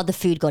 Thank God the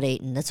food got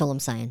eaten. That's all I'm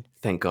saying.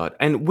 Thank God.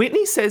 And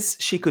Whitney says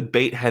she could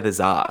beat Heather's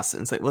ass.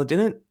 And it's like, well, it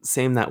didn't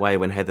seem that way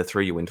when Heather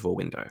threw you into a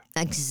window.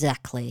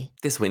 Exactly.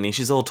 This Whitney,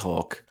 she's all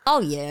talk. Oh,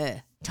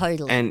 yeah.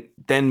 Totally. And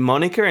then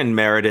Monica and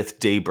Meredith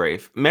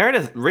debrief.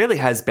 Meredith really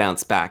has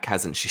bounced back,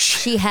 hasn't she?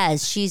 She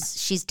has.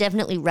 She's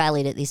definitely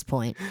rallied at this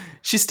point.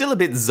 She's still a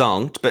bit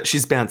zonked, but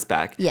she's bounced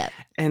back. Yeah.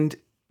 And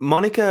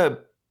Monica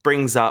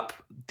brings up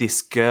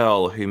this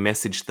girl who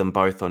messaged them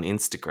both on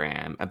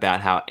Instagram about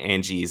how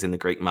Angie is in the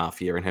Greek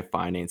mafia and her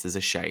finances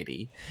are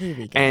shady. Here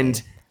we go. And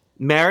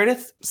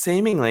Meredith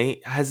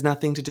seemingly has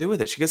nothing to do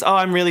with it. She goes,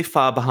 I'm really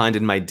far behind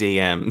in my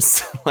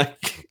DMs.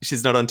 Like,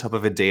 she's not on top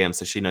of her DM,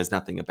 so she knows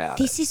nothing about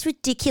it. This is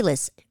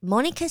ridiculous.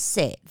 Monica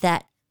said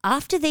that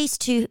after these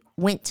two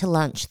went to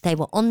lunch, they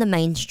were on the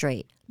main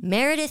street.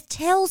 Meredith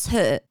tells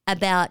her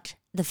about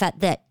the fact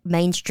that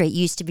Main Street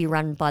used to be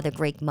run by the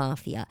Greek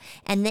mafia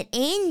and that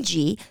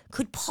Angie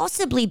could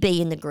possibly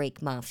be in the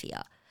Greek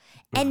mafia.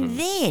 And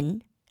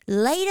then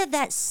later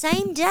that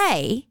same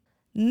day,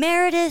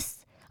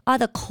 Meredith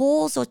either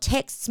calls or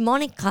texts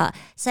Monica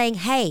saying,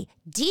 hey,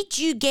 did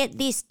you get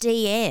this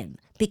DM?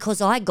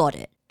 Because I got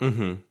it.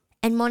 And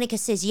Monica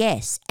says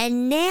yes.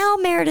 And now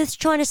Meredith's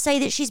trying to say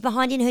that she's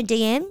behind in her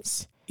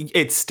DMs?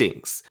 It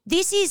stinks.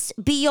 This is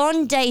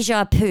beyond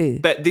deja vu.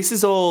 But this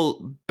is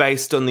all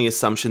based on the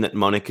assumption that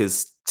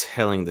Monica's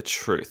telling the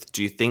truth.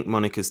 Do you think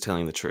Monica's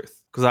telling the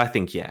truth? Because I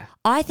think, yeah.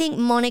 I think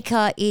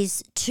Monica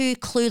is too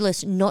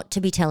clueless not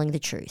to be telling the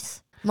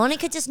truth.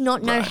 Monica does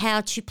not know how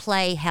to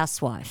play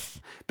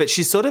housewife. But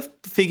she's sort of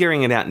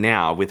figuring it out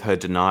now with her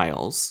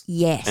denials.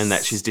 Yes. And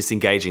that she's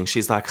disengaging.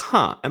 She's like,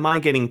 am I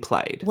getting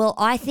played? Well,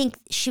 I think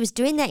she was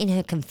doing that in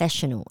her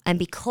confessional. And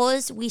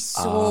because we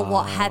saw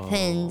what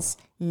happens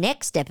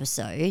next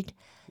episode,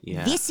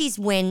 this is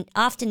when,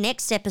 after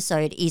next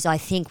episode is, I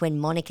think, when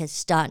Monica's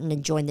starting to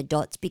join the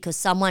dots because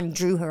someone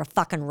drew her a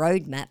fucking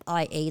roadmap,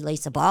 i.e.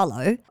 Lisa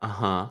Barlow.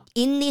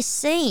 In this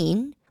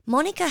scene,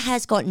 Monica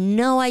has got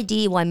no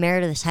idea why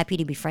Meredith is happy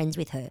to be friends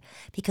with her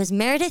because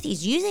Meredith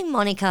is using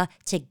Monica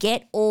to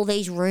get all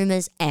these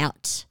rumours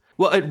out.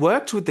 Well, it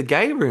worked with the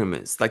gay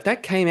rumours. Like,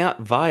 that came out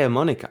via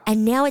Monica.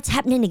 And now it's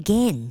happening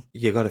again.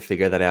 You got to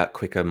figure that out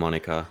quicker,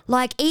 Monica.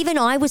 Like, even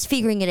I was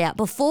figuring it out.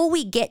 Before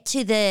we get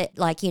to the,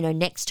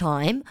 next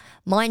time,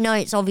 my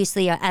notes,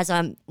 obviously, as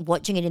I'm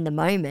watching it in the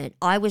moment,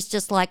 I was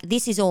just like,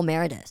 this is all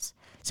Meredith.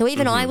 So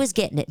even I was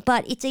getting it.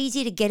 But it's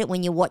easy to get it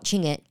when you're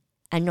watching it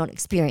and not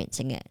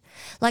experiencing it.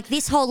 Like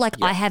this whole,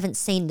 I haven't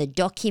seen the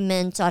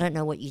document, I don't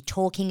know what you're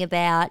talking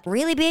about.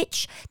 Really,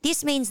 bitch?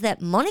 This means that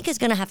Monica's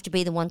going to have to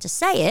be the one to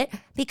say it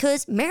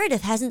because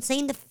Meredith hasn't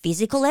seen the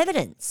physical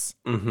evidence.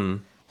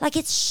 Like,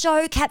 it's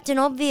so Captain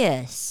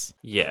Obvious.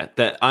 Yeah,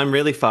 that I'm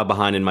really far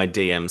behind in my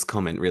DMs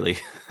comment really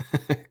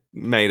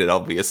made it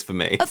obvious for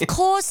me. Of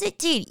course it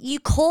did.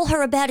 You call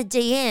her about a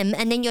DM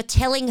and then you're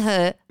telling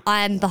her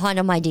I'm behind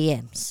on my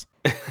DMs.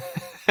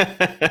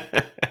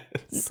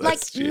 So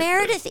stupid.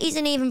 Meredith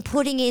isn't even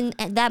putting in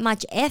that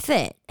much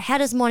effort. How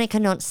does Monica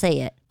not see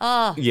it?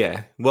 Oh.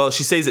 Yeah. Well,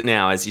 she sees it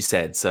now, as you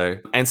said. So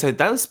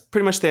that was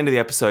pretty much the end of the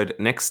episode.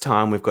 Next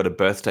time, we've got a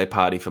birthday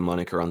party for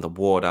Monica on the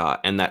water.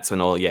 And that's when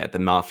the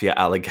mafia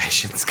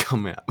allegations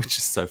come out, which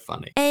is so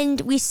funny. And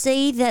we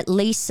see that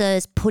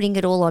Lisa's putting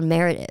it all on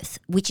Meredith,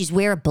 which is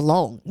where it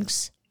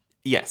belongs.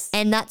 Yes.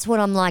 And that's what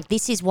I'm like,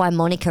 this is why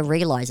Monica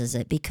realises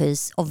it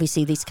because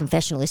obviously this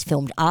confessional is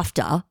filmed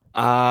after.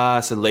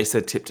 So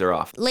Lisa tipped her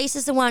off.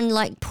 Lisa's the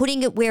one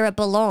putting it where it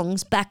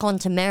belongs back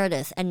onto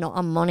Meredith and not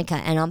on Monica.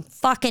 And I'm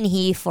fucking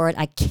here for it.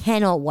 I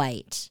cannot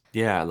wait.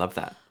 Yeah, I love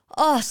that.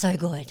 Oh, so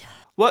good.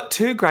 What,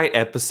 2 great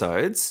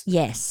episodes.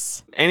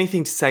 Yes.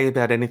 Anything to say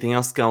about anything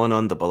else going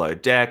on? The Below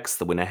Decks,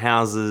 the Winter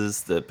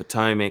Houses, the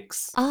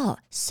Potomacs? Oh,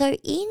 so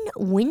in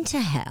Winter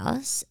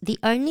House, the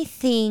only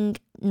thing,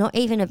 not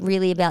even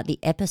really about the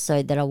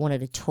episode that I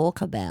wanted to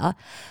talk about,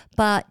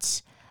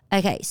 but,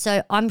 okay,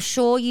 so I'm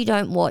sure you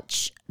don't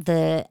watch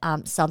the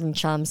Southern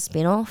Charm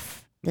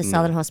spin-off, the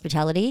Southern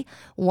Hospitality.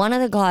 One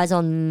of the guys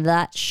on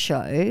that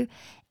show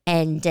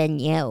and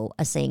Danielle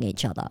are seeing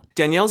each other.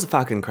 Danielle's a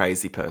fucking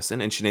crazy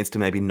person and she needs to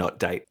maybe not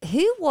date.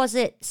 Who was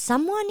it?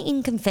 Someone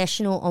in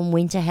confessional on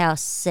Winter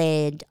House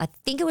said, I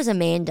think it was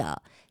Amanda,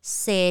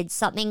 said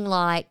something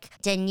like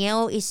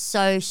Danielle is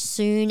so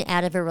soon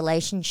out of a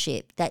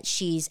relationship that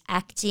she's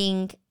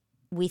acting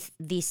with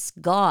this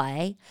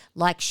guy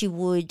like she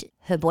would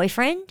her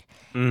boyfriend.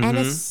 And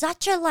it's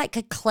such a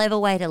clever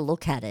way to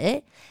look at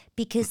it,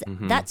 because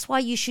that's why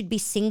you should be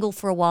single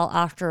for a while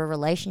after a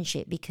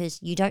relationship, because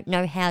you don't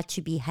know how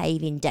to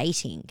behave in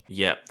dating.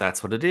 Yep,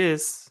 that's what it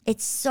is.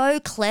 It's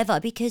so clever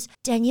because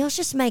Danielle's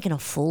just making a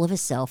fool of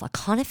herself. I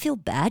kind of feel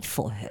bad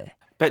for her.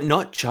 But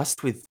not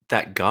just with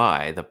that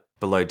guy, the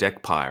below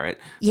deck pirate,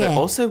 Yeah. but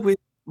also with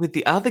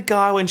the other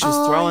guy when she's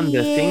throwing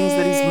the things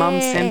that his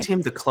mum sent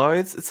him, the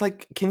clothes. It's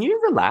like, can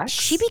you relax?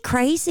 She be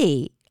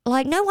crazy.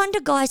 Like, no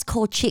wonder guys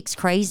call chicks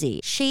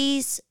crazy.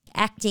 She's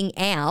acting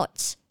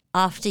out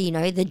after,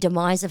 the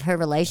demise of her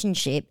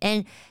relationship,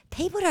 and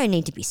people don't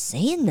need to be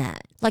seeing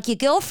that. Like, your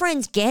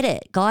girlfriends get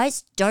it.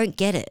 Guys don't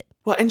get it.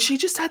 Well, and she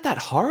just had that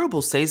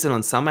horrible season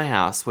on Summer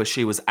House where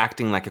she was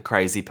acting like a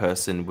crazy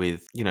person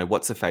with,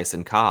 what's-her-face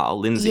and Carl,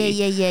 Lindsay.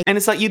 Yeah. And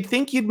it's like, you'd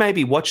think you'd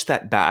maybe watch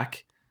that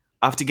back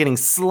after getting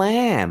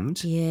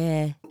slammed.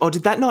 Yeah. Or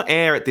did that not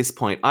air at this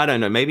point? I don't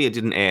know. Maybe it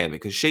didn't air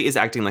because she is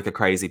acting like a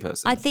crazy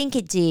person. I think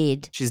it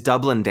did. She's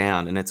doubling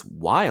down and it's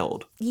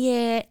wild.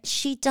 Yeah,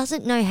 she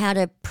doesn't know how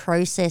to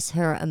process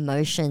her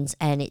emotions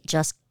and it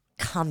just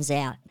comes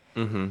out.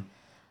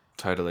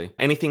 Totally.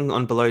 Anything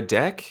on Below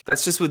Deck?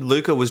 That's just with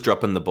Luca was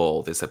dropping the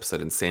ball this episode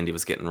and Sandy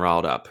was getting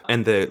riled up.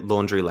 And the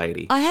laundry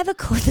lady.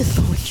 The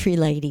laundry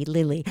lady,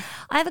 Lily.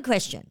 I have a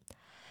question.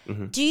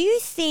 Do you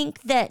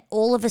think that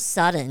all of a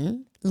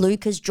sudden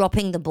Luca's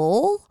dropping the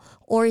ball,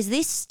 or is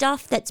this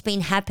stuff that's been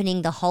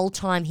happening the whole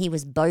time he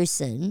was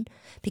bosun?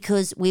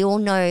 Because we all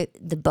know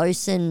the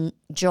bosun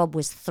job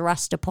was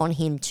thrust upon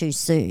him too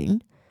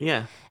soon.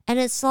 Yeah. And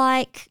it's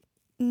like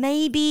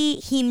maybe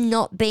him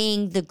not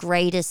being the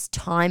greatest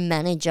time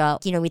manager,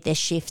 with their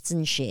shifts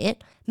and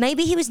shit.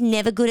 Maybe he was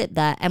never good at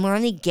that and we're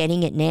only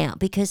getting it now,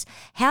 because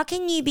how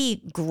can you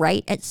be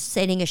great at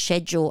setting a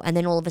schedule and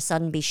then all of a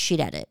sudden be shit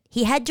at it?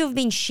 He had to have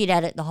been shit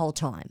at it the whole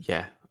time.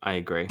 Yeah, I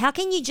agree. How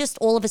can you just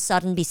all of a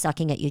sudden be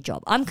sucking at your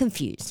job? I'm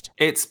confused.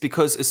 It's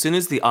because as soon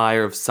as the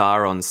ire of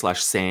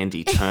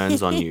Sauron/Sandy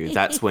turns on you,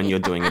 that's when you're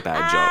doing a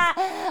bad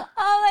job.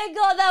 Oh my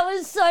God, that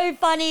was so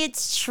funny.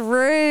 It's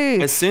true.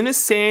 As soon as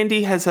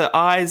Sandy has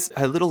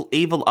her little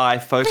evil eye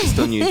focused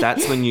on you,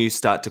 that's when you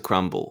start to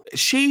crumble.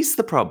 She's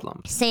the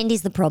problem.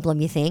 Sandy's the problem,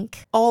 you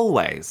think?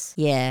 Always.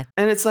 Yeah.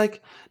 And it's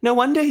like, no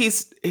wonder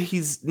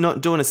he's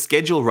not doing a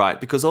schedule right,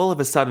 because all of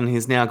a sudden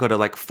he's now got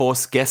to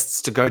force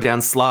guests to go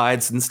down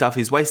slides and stuff.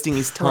 He's wasting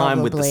his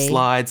time with the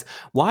slides.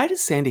 Why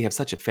does Sandy have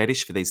such a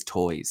fetish for these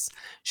toys?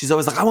 She's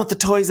always like, I want the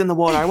toys in the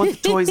water. I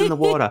want the toys in the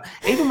water.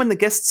 Even when the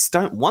guests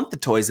don't want the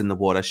toys in the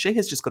water, she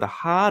has just got a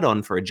hard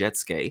on for a jet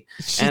ski.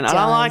 And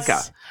I like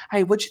her.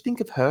 Hey, what'd you think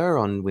of her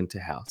on Winter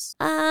House?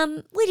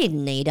 We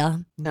didn't need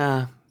her.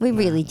 Nah. We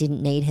really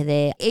didn't need her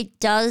there. It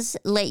does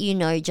let you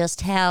know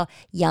just how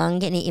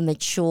young and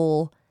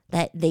immature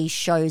that these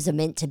shows are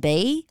meant to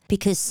be,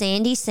 because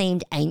Sandy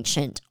seemed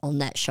ancient on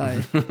that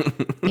show.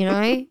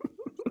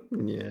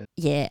 Yeah.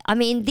 Yeah. I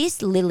mean,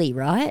 this Lily,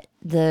 right?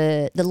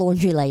 The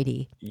laundry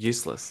lady.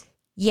 Useless.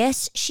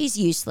 Yes, she's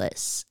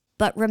useless.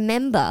 But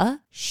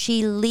remember,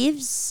 she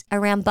lives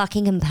around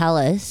Buckingham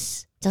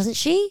Palace, doesn't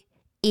she?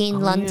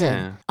 In London.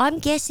 Yeah. I'm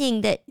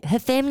guessing that her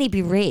family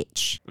be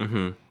rich.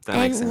 That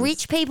makes sense.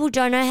 Rich people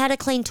don't know how to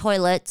clean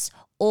toilets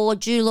or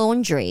do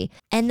laundry.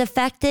 And the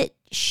fact that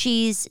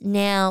she's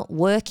now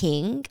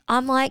working,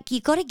 I'm like, you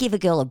got to give a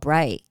girl a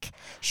break.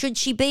 Should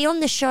she be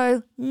on the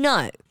show?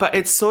 No. But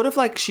it's sort of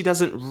like she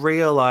doesn't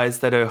realize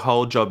that her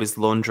whole job is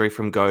laundry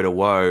from go to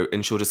woe,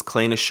 and she'll just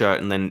clean a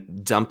shirt and then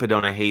dump it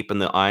on a heap on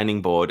the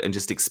ironing board and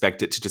just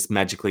expect it to just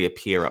magically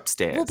appear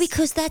upstairs. Well,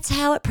 because that's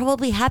how it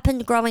probably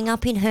happened growing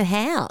up in her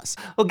house.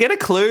 Well, get a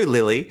clue,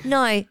 Lily.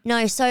 No.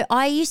 So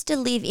I used to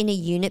live in a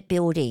unit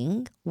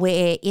building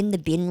where in the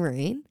bin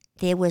room,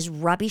 there was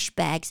rubbish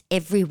bags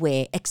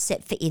everywhere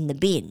except for in the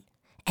bin.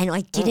 And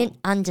I didn't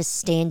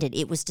understand it.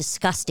 It was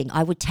disgusting.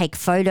 I would take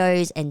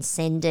photos and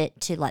send it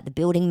to the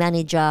building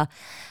manager,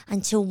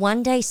 until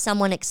one day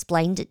someone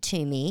explained it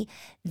to me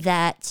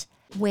that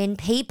when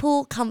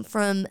people come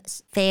from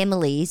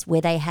families where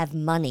they have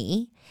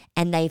money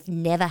and they've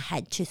never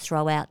had to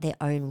throw out their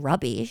own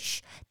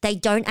rubbish, they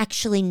don't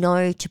actually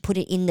know to put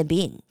it in the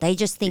bin. They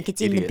just think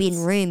it's in the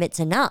bin room, it's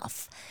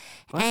enough.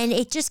 What? And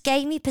it just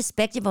gave me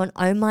perspective on,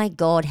 oh my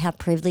God, how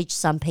privileged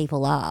some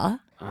people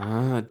are.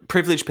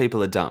 Privileged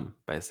people are dumb,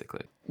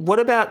 basically. What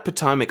about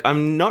Potomac?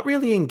 I'm not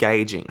really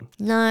engaging.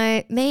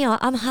 No,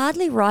 I'm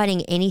hardly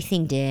writing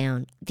anything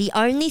down. The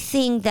only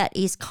thing that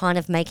is kind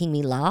of making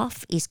me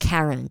laugh is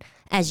Karen,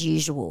 as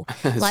usual.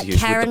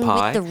 Karen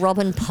with the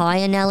Robin pie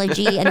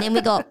analogy, and then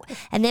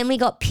we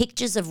got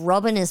pictures of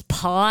Robin as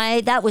pie.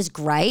 That was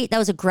great. That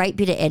was a great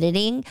bit of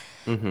editing.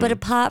 But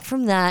apart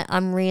from that,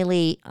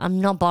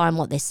 I'm not buying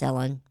what they're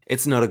selling.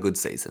 It's not a good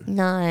season.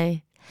 No.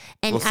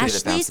 And We'll see if it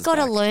Ashley's bounces got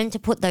to back. learn to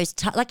put those,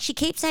 like she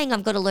keeps saying,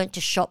 I've got to learn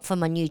to shop for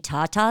my new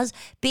tartars.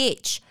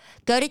 Bitch,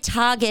 go to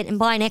Target and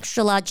buy an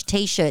extra large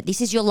t-shirt.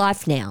 This is your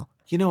life now.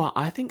 You know what?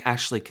 I think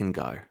Ashley can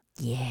go.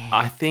 Yeah.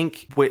 I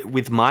think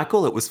with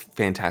Michael, it was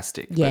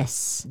fantastic. but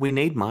Yes. we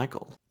need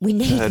Michael. We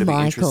need for her to be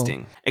Michael.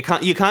 interesting.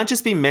 You can't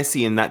just be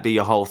messy and that be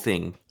your whole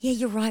thing. Yeah,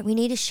 you're right. We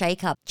need a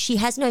shake-up. She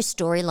has no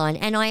storyline.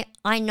 And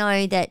I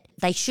know that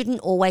they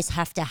shouldn't always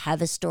have to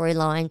have a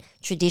storyline.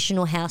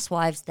 Traditional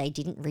housewives, they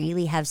didn't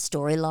really have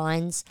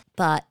storylines.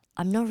 But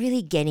I'm not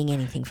really getting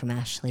anything from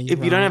Ashley.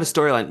 If you don't have a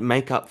storyline,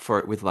 make up for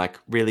it with like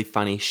really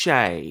funny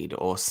shade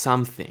or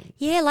something.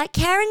 Yeah, like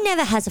Karen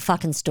never has a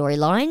fucking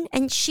storyline.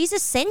 And she's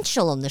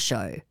essential on the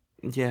show.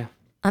 Yeah.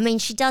 I mean,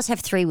 she does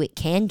have 3-wick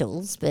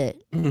candles, but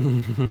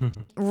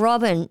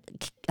Robin,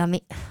 I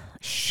mean,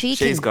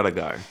 she's got to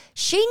go.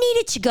 She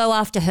needed to go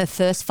after her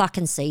first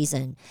fucking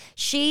season.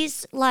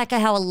 She's like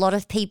how a lot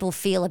of people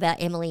feel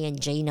about Emily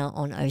and Gina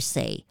on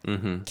OC.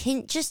 Mm-hmm.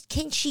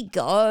 Can she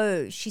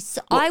go?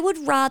 I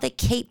would rather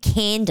keep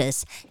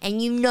Candace,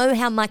 and you know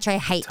how much I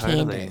hate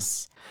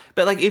Candace.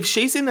 But like, if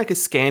she's in like a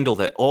scandal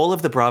that all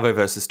of the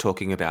Bravoverse is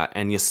talking about,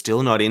 and you're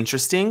still not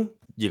interesting,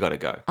 you got to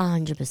go.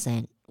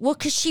 100%. Well,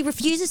 because she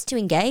refuses to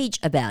engage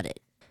about it.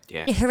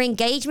 Yeah. Her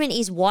engagement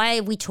is, why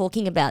are we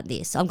talking about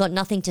this? I've got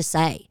nothing to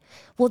say.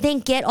 Well, then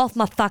get off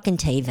my fucking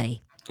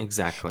TV.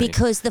 Exactly.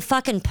 Because the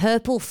fucking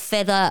purple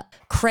feather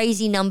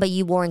crazy number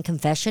you wore in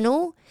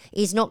confessional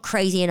is not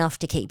crazy enough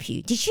to keep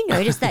you. Did you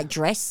notice that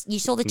dress? You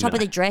saw the top of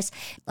the dress,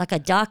 like a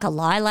darker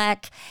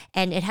lilac,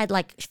 and it had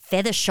like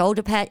feather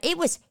shoulder pad. It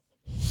was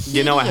hideous.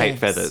 You know I hate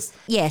feathers.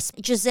 Yes,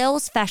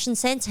 Giselle's fashion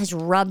sense has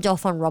rubbed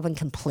off on Robin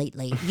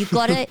completely. You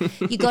got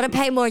to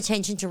pay more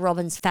attention to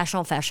Robin's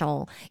fashion.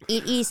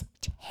 It is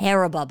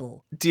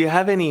terrible. Do you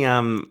have any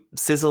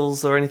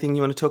sizzles or anything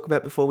you want to talk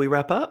about before we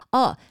wrap up?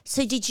 Oh,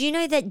 so did you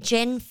know that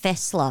Jen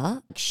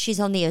Fessler, she's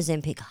on the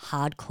Ozempic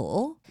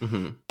hardcore,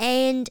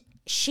 and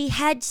she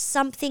had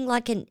something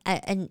like an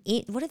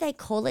what do they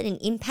call it? An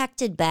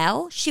impacted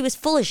bowel. She was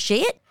full of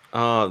shit.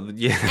 Oh,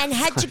 yeah. And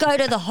had to go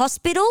to the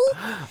hospital.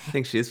 I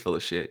think she is full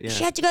of shit, yeah.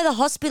 She had to go to the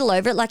hospital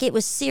over it like it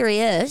was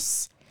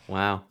serious.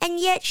 Wow. And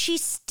yet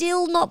she's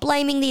still not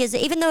blaming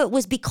even though it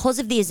was because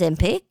of the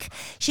Ozempic.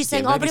 She's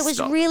saying, but it was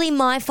really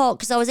my fault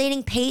because I was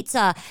eating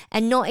pizza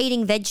and not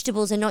eating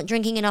vegetables and not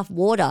drinking enough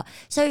water.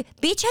 So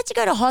bitch had to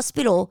go to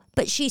hospital,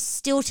 but she's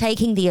still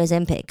taking the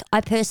Ozempic.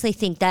 I personally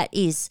think that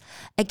is,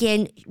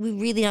 again, we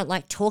really don't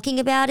like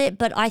talking about it,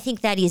 but I think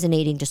that is an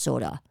eating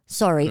disorder.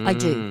 Sorry, I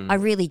do. I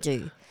really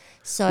do.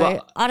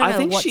 So I don't know. I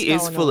think what's she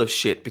is going full on. of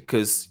shit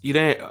because you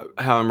know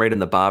how I'm reading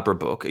the Barbara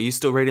book. Are you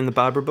still reading the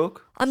Barbara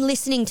book? I'm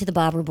listening to the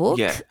Barbara book.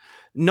 Yeah.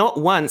 Not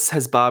once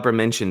has Barbara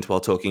mentioned while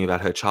talking about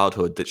her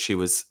childhood that she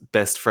was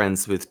best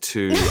friends with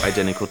two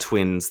identical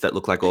twins that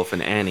look like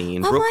Orphan Annie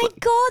in Brooklyn. Oh my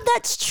God,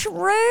 that's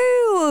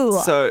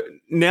true. So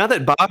now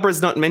that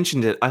Barbara's not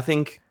mentioned it, I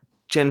think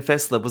Jen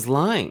Fessler was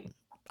lying.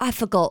 I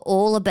forgot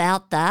all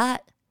about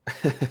that.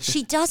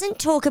 She doesn't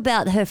talk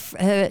about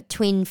her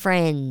twin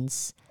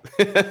friends.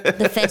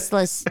 The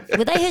Fesslers.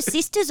 Were they her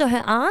sisters or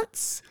her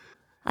aunts?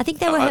 I think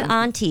they were her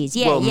aunties.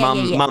 Yeah,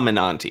 mum and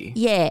auntie.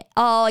 Yeah.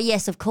 Oh,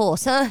 yes, of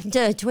course.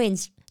 Duh,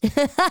 twins.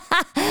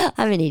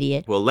 I'm an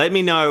idiot. Well, let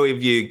me know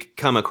if you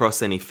come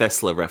across any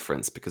Fessler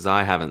reference because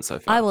I haven't so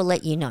far. I will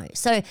let you know.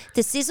 So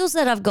the sizzles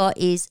that I've got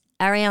is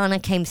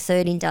Ariana came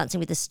third in Dancing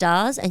with the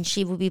Stars and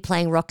she will be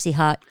playing Roxy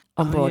Hart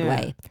on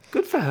Broadway. Yeah.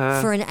 Good for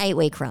her. For an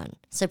 8-week run.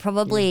 So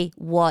probably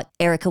what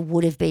Erica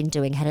would have been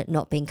doing had it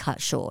not been cut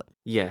short.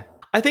 Yeah.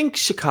 I think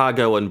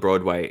Chicago on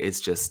Broadway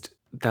is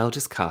they'll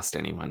just cast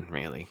anyone,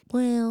 really.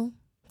 Well,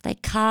 they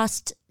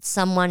cast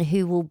someone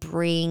who will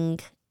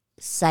bring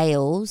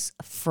sales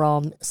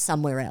from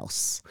somewhere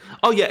else.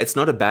 Oh, yeah, it's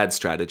not a bad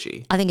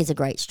strategy. I think it's a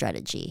great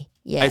strategy.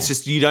 Yeah. It's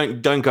just you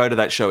don't go to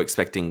that show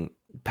expecting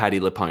Patti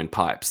LuPone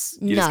pipes.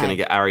 You're just going to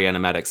get Ariana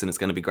Madix and it's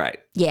going to be great.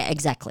 Yeah,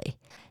 exactly.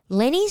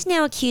 Lenny's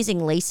now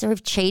accusing Lisa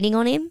of cheating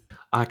on him.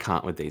 I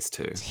can't with these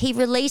two. He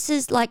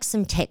releases like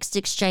some text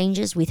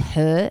exchanges with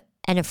her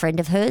and a friend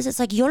of hers. It's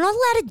like, you're not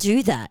allowed to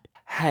do that.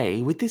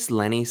 Hey, with this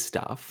Lenny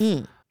stuff,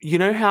 you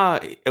know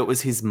how it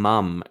was his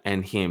mum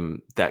and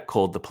him that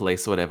called the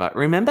police or whatever?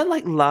 Remember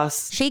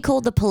She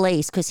called the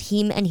police because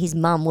him and his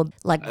mum were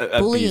like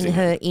bullying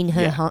her in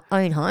her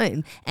own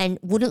home and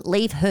wouldn't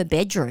leave her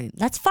bedroom.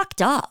 That's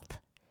fucked up.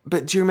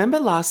 But do you remember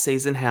last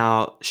season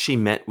how she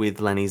met with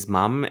Lenny's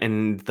mum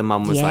and the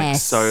mum was like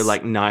so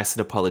like nice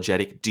and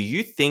apologetic? Do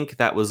you think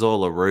that was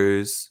all a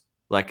ruse?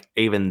 Like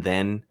even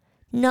then?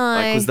 No.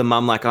 Like was the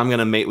mum like, I'm going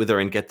to meet with her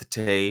and get the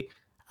tea?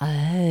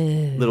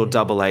 Oh. Little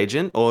double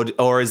agent?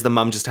 Or has the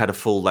mum just had a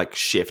full like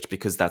shift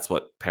because that's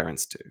what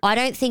parents do? I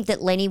don't think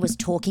that Lenny was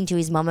talking to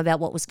his mum about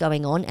what was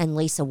going on and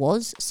Lisa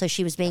was. So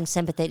she was being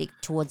sympathetic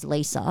towards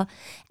Lisa.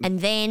 And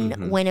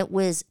then when it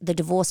was the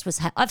divorce was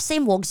I've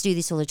seen wogs do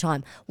this all the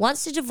time.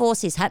 Once the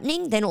divorce is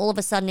happening, then all of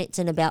a sudden it's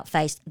an about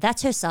face.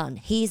 That's her son.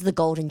 He is the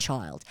golden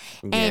child.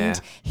 Yeah.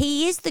 And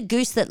he is the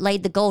goose that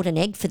laid the golden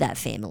egg for that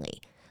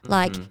family.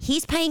 Like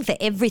he's paying for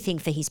everything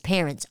for his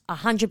parents,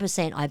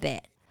 100%, I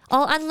bet.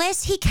 Oh,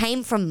 unless he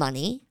came from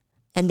money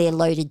and they're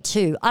loaded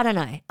too. I don't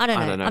know.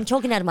 I'm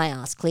talking out of my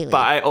ass, clearly.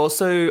 But I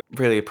also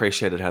really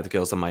appreciated how the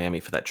girls in Miami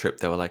for that trip,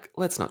 they were like,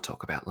 let's not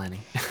talk about Lenny.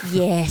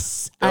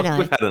 Yes, I know.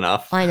 We've had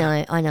enough. I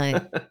know.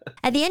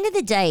 At the end of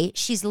the day,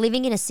 she's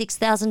living in a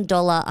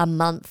 $6,000 a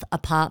month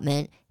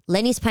apartment.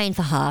 Lenny's paying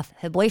for half.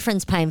 Her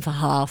boyfriend's paying for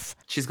half.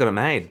 She's got a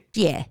maid.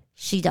 Yeah,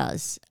 she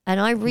does.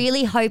 And I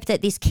really hope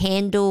that this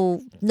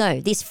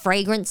this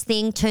fragrance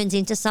thing turns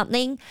into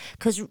something,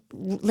 because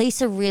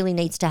Lisa really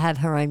needs to have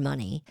her own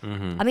money.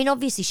 I mean,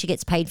 obviously she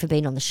gets paid for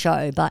being on the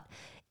show, but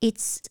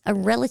it's a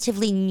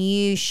relatively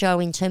new show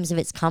in terms of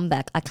its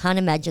comeback. I can't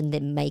imagine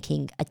them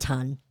making a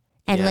ton.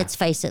 And let's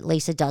face it,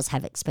 Lisa does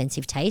have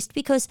expensive taste,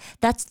 because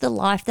that's the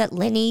life that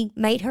Lenny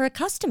made her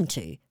accustomed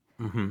to.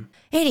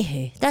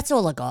 Anywho, that's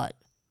all I got.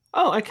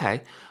 Oh,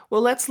 okay.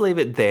 Well, let's leave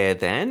it there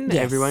then.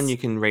 Yes. Everyone, you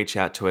can reach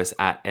out to us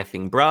at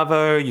effing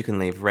Bravo. You can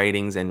leave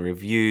ratings and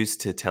reviews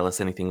to tell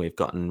us anything we've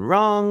gotten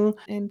wrong.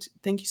 And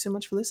thank you so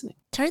much for listening.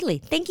 Totally.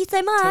 Thank you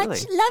so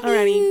much. Totally. Love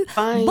Alrighty, you.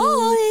 bye.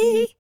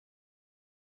 Bye.